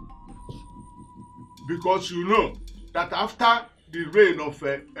king. Because you know that after the reign of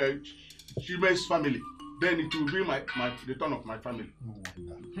Chime's family, then it will be the turn of my family.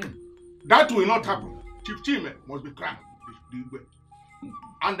 That will not happen. Chief Chime must be crowned.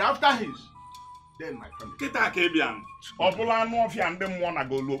 And after his, then my family.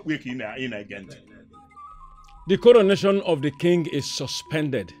 The coronation of the king is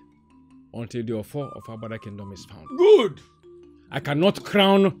suspended until the Ofo of Abada Kingdom is found. Good. I cannot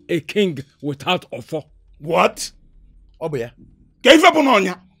crown a king without Ofo. What? Oboya.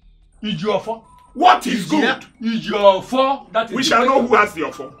 What is good? Is your Ofo? That is we shall know who has the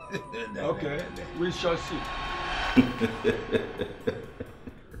Ofo. Okay, we shall see.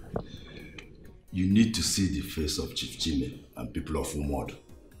 You need to see the face of Chief Chime and people of Umod,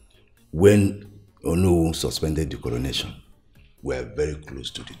 when Onu suspended the coronation, were very close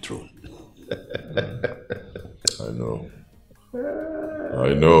to the throne.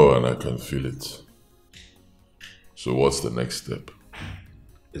 I know, and I can feel it. So what's the next step?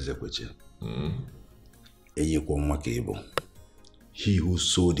 Ezekweche. He who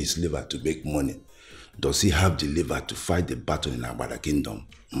sold his liver to make money, does he have the liver to fight the battle in Agbada Kingdom?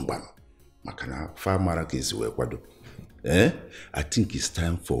 Mbano. Makana Farmaraka is Wekwado. I think it's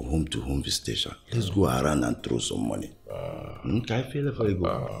time for home-to-home visitation. Let's go around and throw some money. Can I feel it very good?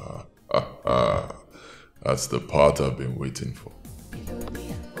 That's the part I've been waiting for.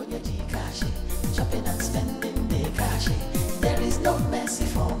 Shopping and spending the cash. There is no mercy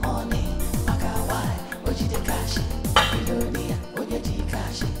for money. Makawai, oji the cash. Bilonia, oji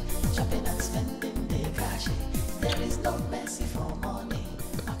cash. Shopping and spending the cash. There is no mercy for money.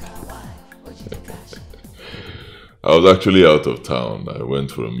 Makawai, oji the cash. I was actually out of town. I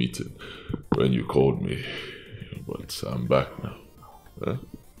went for a meeting when you called me, but I'm back now. Huh?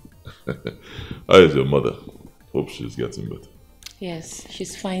 How is your mother? Hope she's getting better. Yes,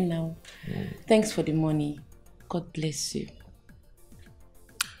 she's fine now. Thanks for the money. God bless you.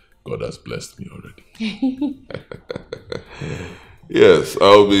 God has blessed me already. Yes,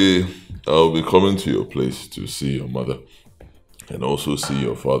 I'll be coming to your place to see your mother and also see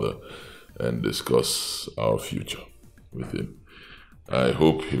your father and discuss our future with him. I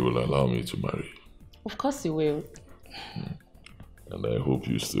hope he will allow me to marry you. Of course he will. And I hope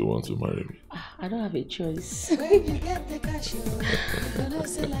you still want to marry me. I don't have a choice. When you get the cash, you're gonna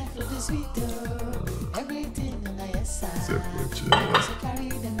say life with the sweet everything in the yes side. So carry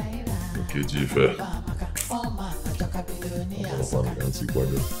the naira. Okay, Jife.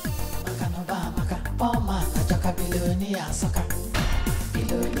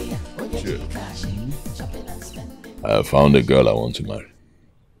 I found a girl I want to marry.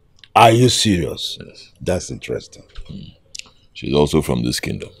 Are you serious? Yes. That's interesting. She's also from this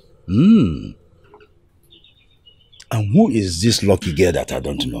kingdom. And who is this lucky girl that I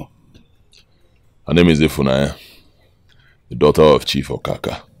don't know? Her name is Ifunaya, the daughter of Chief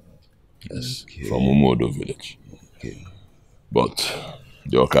Akpaka. Yes, from Umodo village. Okay. But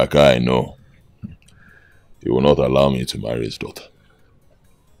the Akpaka I know, he will not allow me to marry his daughter.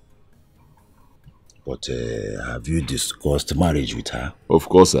 But have you discussed marriage with her? Of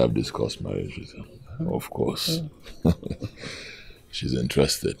course I have discussed marriage with her. Of course. She's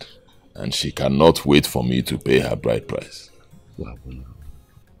interested. And she cannot wait for me to pay her bride price.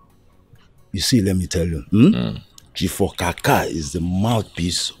 You see, let me tell you. Chief Akpaka is the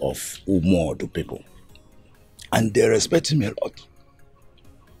mouthpiece of Umodo people. And they respect him a lot.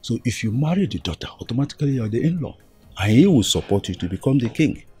 So if you marry the daughter, automatically you're the in-law. And he will support you to become the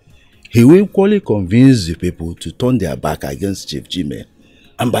king. He will equally convince the people to turn their back against Chief Jime.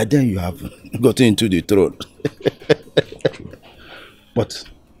 And by then you have gotten into the throne. But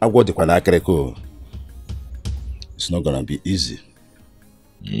it's not going to be easy.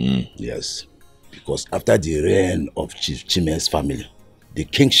 Yes. Because after the reign of Chief Chime's family, the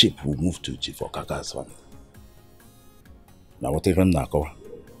kingship will move to Chief Akpaka's family. Now what even Nakawa?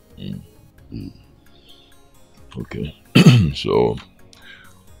 Okay. So,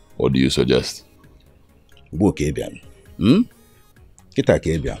 what do you suggest?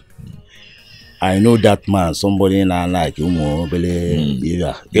 I know that man, somebody not like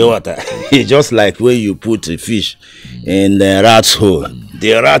He just like when you put a fish in the rat's hole.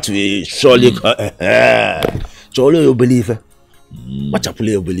 The rat will surely surely you believe it. What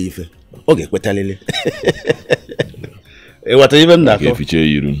you believe? Okay, Lily. What even that? Okay,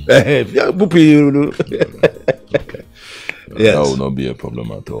 yes. That will not be a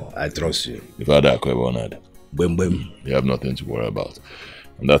problem at all. I trust you. If I had you have nothing to worry about.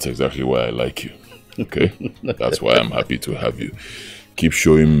 And that's exactly why I like you. Okay? That's why I'm happy to have you. Keep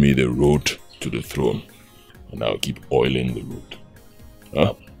showing me the road to the throne. And I'll keep oiling the road.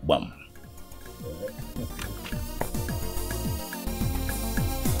 Huh? Bam.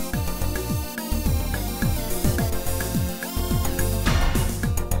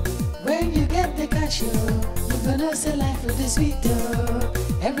 When you get the cash, you're gonna say life with the sweet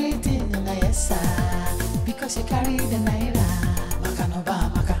everything in the yes side. Because you carry the naira. Makanova,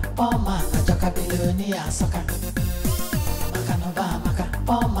 maka, poma, ajoka bilonia soka. Makanova, maka,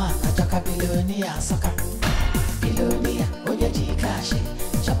 poma, ajoka bilonia soka. Bilonia, oyeji kashi,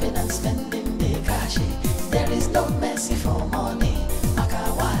 shopping and spending the cash. There is no mercy for money.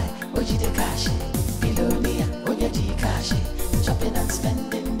 Makawai, oji the cash. Bilonia, oyeji kashi, shopping and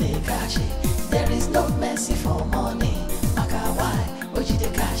spending the cash. There is no mercy for money. Makawai, oji the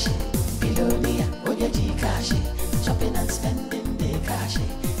cash. Bilonia, oyeji kashi, shopping and spending.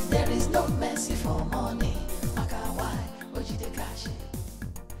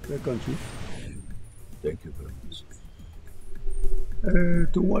 Welcome, Chief. Thank you very much.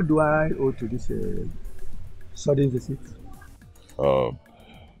 To what do I owe to this sudden visit?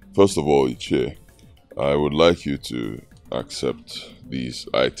 First of all, Ichie, I would like you to accept these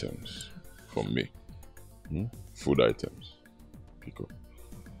items from me. Food items. Pico.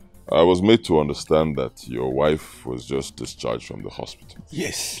 I was made to understand that your wife was just discharged from the hospital.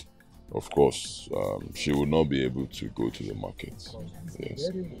 Yes. Of course, she would not be able to go to the market. Yes.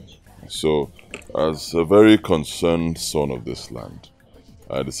 So, as a very concerned son of this land,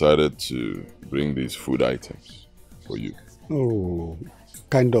 I decided to bring these food items for you. Oh,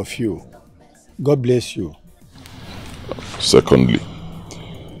 kind of you. God bless you. Secondly,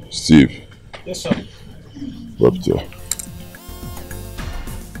 Steve. Yes, sir. Up there.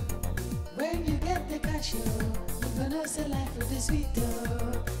 When you get the cash, you're gonna say life will be sweet.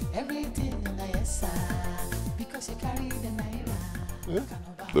 Everything in the yes, because you carry the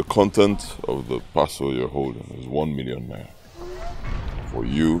naira. The content of the parcel you're holding is 1 million naira for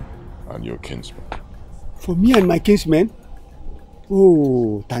you and your kinsman. For me and my kinsman?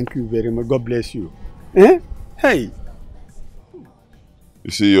 Oh, thank you very much. God bless you. Eh? Hey!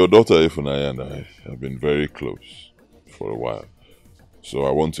 You see, your daughter Ifunaya and I have been very close for a while. So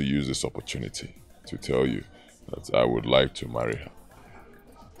I want to use this opportunity to tell you that I would like to marry her.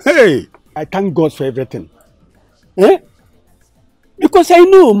 Hey! I thank God for everything. Eh? Because I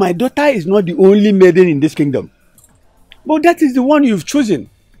know my daughter is not the only maiden in this kingdom. But that is the one you've chosen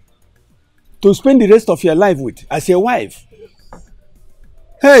to spend the rest of your life with as a wife.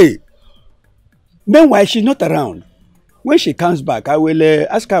 Hey! Meanwhile, she's not around. When she comes back, I will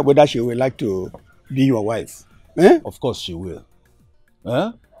ask her whether she would like to be your wife. Eh? Of course she will.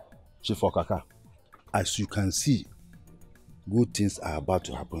 Eh? Chief Akpaka, as you can see, good things are about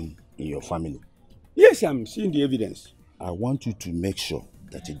to happen in your family. Yes, I'm seeing the evidence. I want you to make sure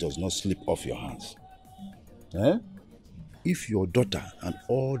that it does not slip off your hands. Eh? If your daughter and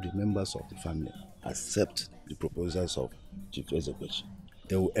all the members of the family accept the proposals of Chief Edochie,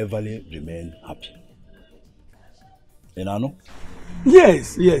 they will everly remain happy. You know?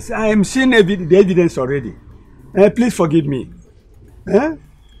 Yes, yes, I am seeing the evidence already. Please forgive me. Eh?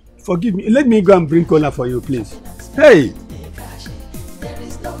 Forgive me. Let me go and bring cola for you, please. Hey!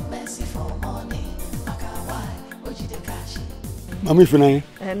 Mama Ifunanya.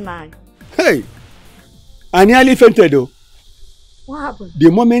 Nine. Hey! I nearly fainted though. What happened? The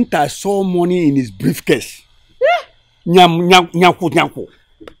moment I saw money in his briefcase. Nyanku.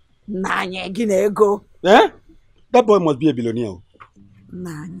 Nanya, Ginego. Eh? That boy must be a billionaire.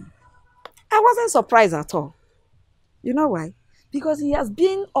 Nanya. I wasn't surprised at all. You know why? Because he has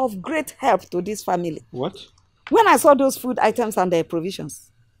been of great help to this family. What? When I saw those food items and their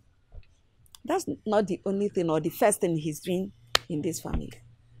provisions, that's not the only thing or the first thing he's doing in this family.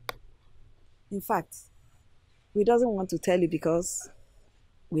 In fact, we doesn't want to tell you because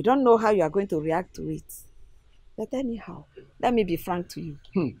we don't know how you are going to react to it. But anyhow, let me be frank to you.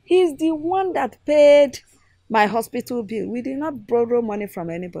 He's the one that paid my hospital bill. We did not borrow money from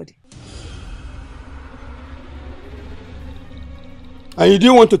anybody. And you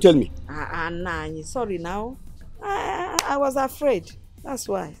didn't want to tell me? Nah, sorry now. I was afraid. That's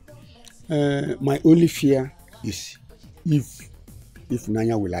why. My only fear is if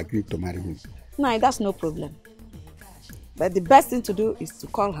Nanya will agree to marry him. No, that's no problem. But the best thing to do is to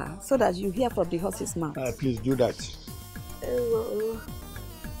call her so that you hear from the horse's mouth. Please do that.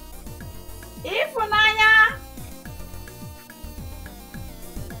 Ifunanya!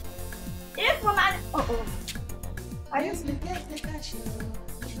 Ifunanya! Oh. Are you sleeping?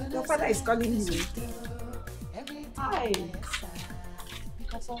 Your father is calling you. Hi.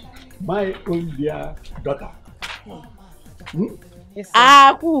 My own dear daughter.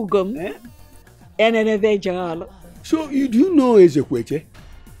 Akugum. So you do know Ezekwete?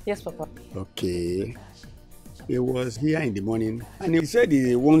 Yes, Papa. Okay. He was here in the morning and he said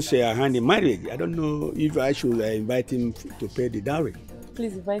he wants a hand in marriage. I don't know if I should invite him to pay the dowry.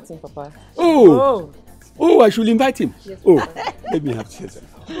 Please invite him, Papa. Oh, I should invite him. Yes, Let me have to say that.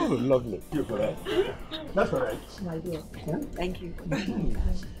 Oh, lovely. Thank you for that. That's all right. My dear. Huh? Thank you.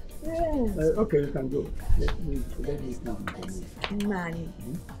 Yes. Okay, you can go. Let me Nani.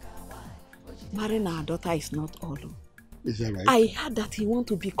 Marrying our daughter is not all. Is that right? I heard that he wants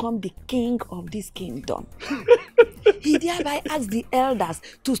to become the king of this kingdom. He thereby asked the elders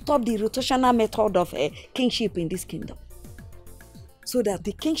to stop the rotational method of kingship in this kingdom. So that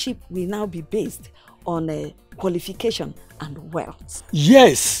the kingship will now be based on qualification and wealth.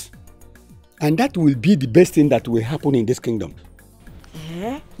 Yes! And that will be the best thing that will happen in this kingdom.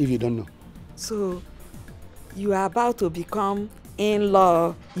 Eh? If you don't know. So, you are about to become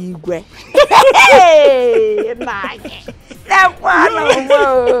in-law Igwe. Hey, that one.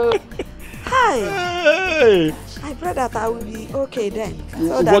 Hi. I pray that I will be okay then.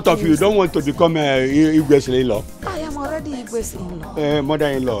 So Both of you don't want to become Igwe's in-law? I am already Igwe's in-law.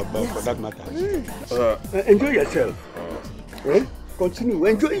 Mother-in-law, but for that matter. Enjoy yourself. Continue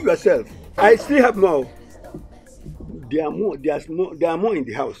enjoying yourself. I still have more. There are more in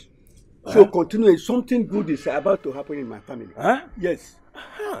the house. So continue. Something good is about to happen in my family. Yes.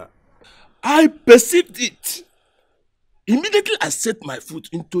 I perceived it. Immediately I set my foot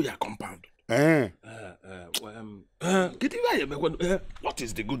into your compound. What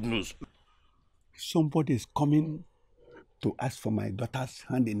is the good news? Somebody is coming to ask for my daughter's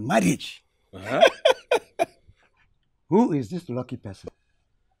hand in marriage. Who is this lucky person?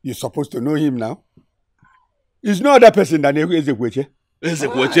 You're supposed to know him now. He's no other person than Ezekweche.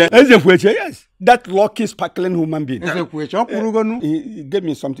 Ezekweche, yes. That lucky, sparkling human being. He gave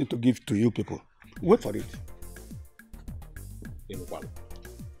me something to give to you people. Wait for it.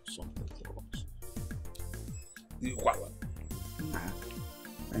 Something for us.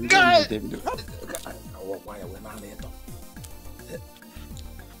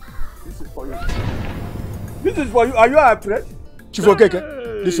 This is for you. This is for you. Are you afraid? Chief Okeke,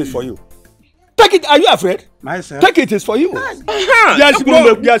 this is for you. Take it. Are you afraid? Myself. Take it. It's for you. There's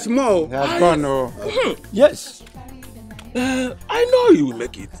more. There's more. Yes. I know you will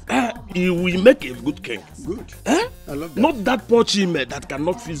make it. You will make a good king. Good. I love that. Not that poor Chime that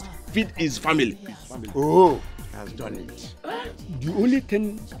cannot feed his family. Oh, he has done it. The only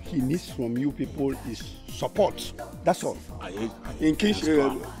thing he needs from you people is support. That's all. In case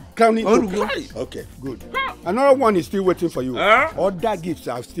crowning. Okay, good. Another one is still waiting for you. Other gifts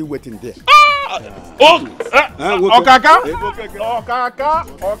are still waiting there. Okaka.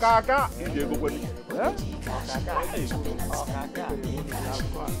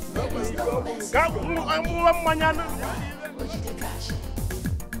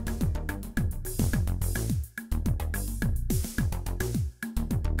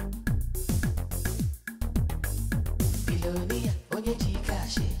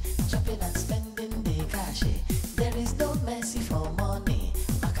 Chopping and spending the cash. There is no mercy for money.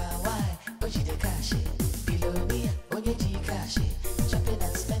 Makawai, oji the cash. Bilonia, onyeji cash. Chopping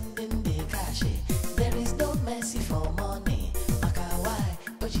and spending the cash. There is no mercy for money. Makawai,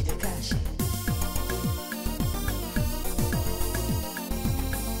 oji the cash.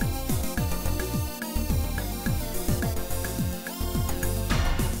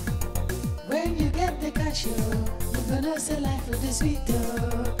 When you get the cash, you're gonna say life with the sweet.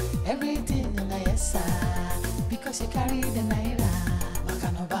 Everything in a yes, because you carry the naira.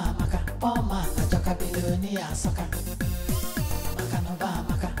 Makanoba, maka, poma, najoka bilonia soka. Makanoba,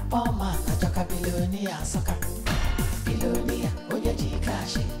 maka, poma, najoka bilonia soka. Bilonia, onyeji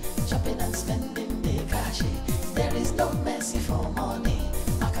cash, chopping and spending the cash. There is no mercy for money.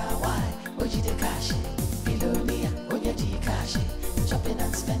 Makawai, oji the cash. Bilonia, onyeji cash, chopping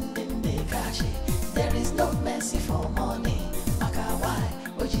and spending the cash. There is no mercy for money. Makawai,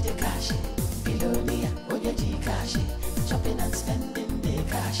 oji the cash. Bilonia, onyeji cash. Chopping and spending the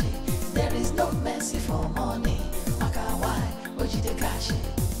cash. There is no mercy for money. Makawai, oji the cash.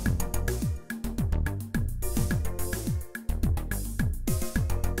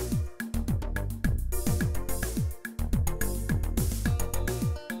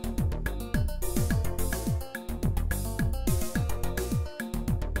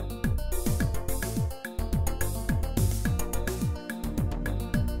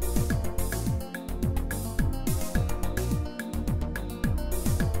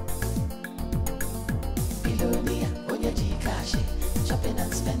 Chopping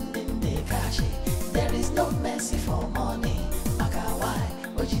and spending the cash. There is no mercy for money. Makawai,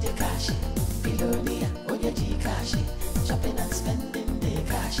 oji the cash. Bilonia, onyeji cash. Chopping and spending the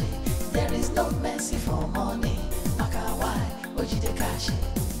cash. There is no mercy for money. Makawai, oji the cash.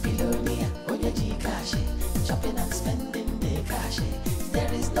 Bilonia,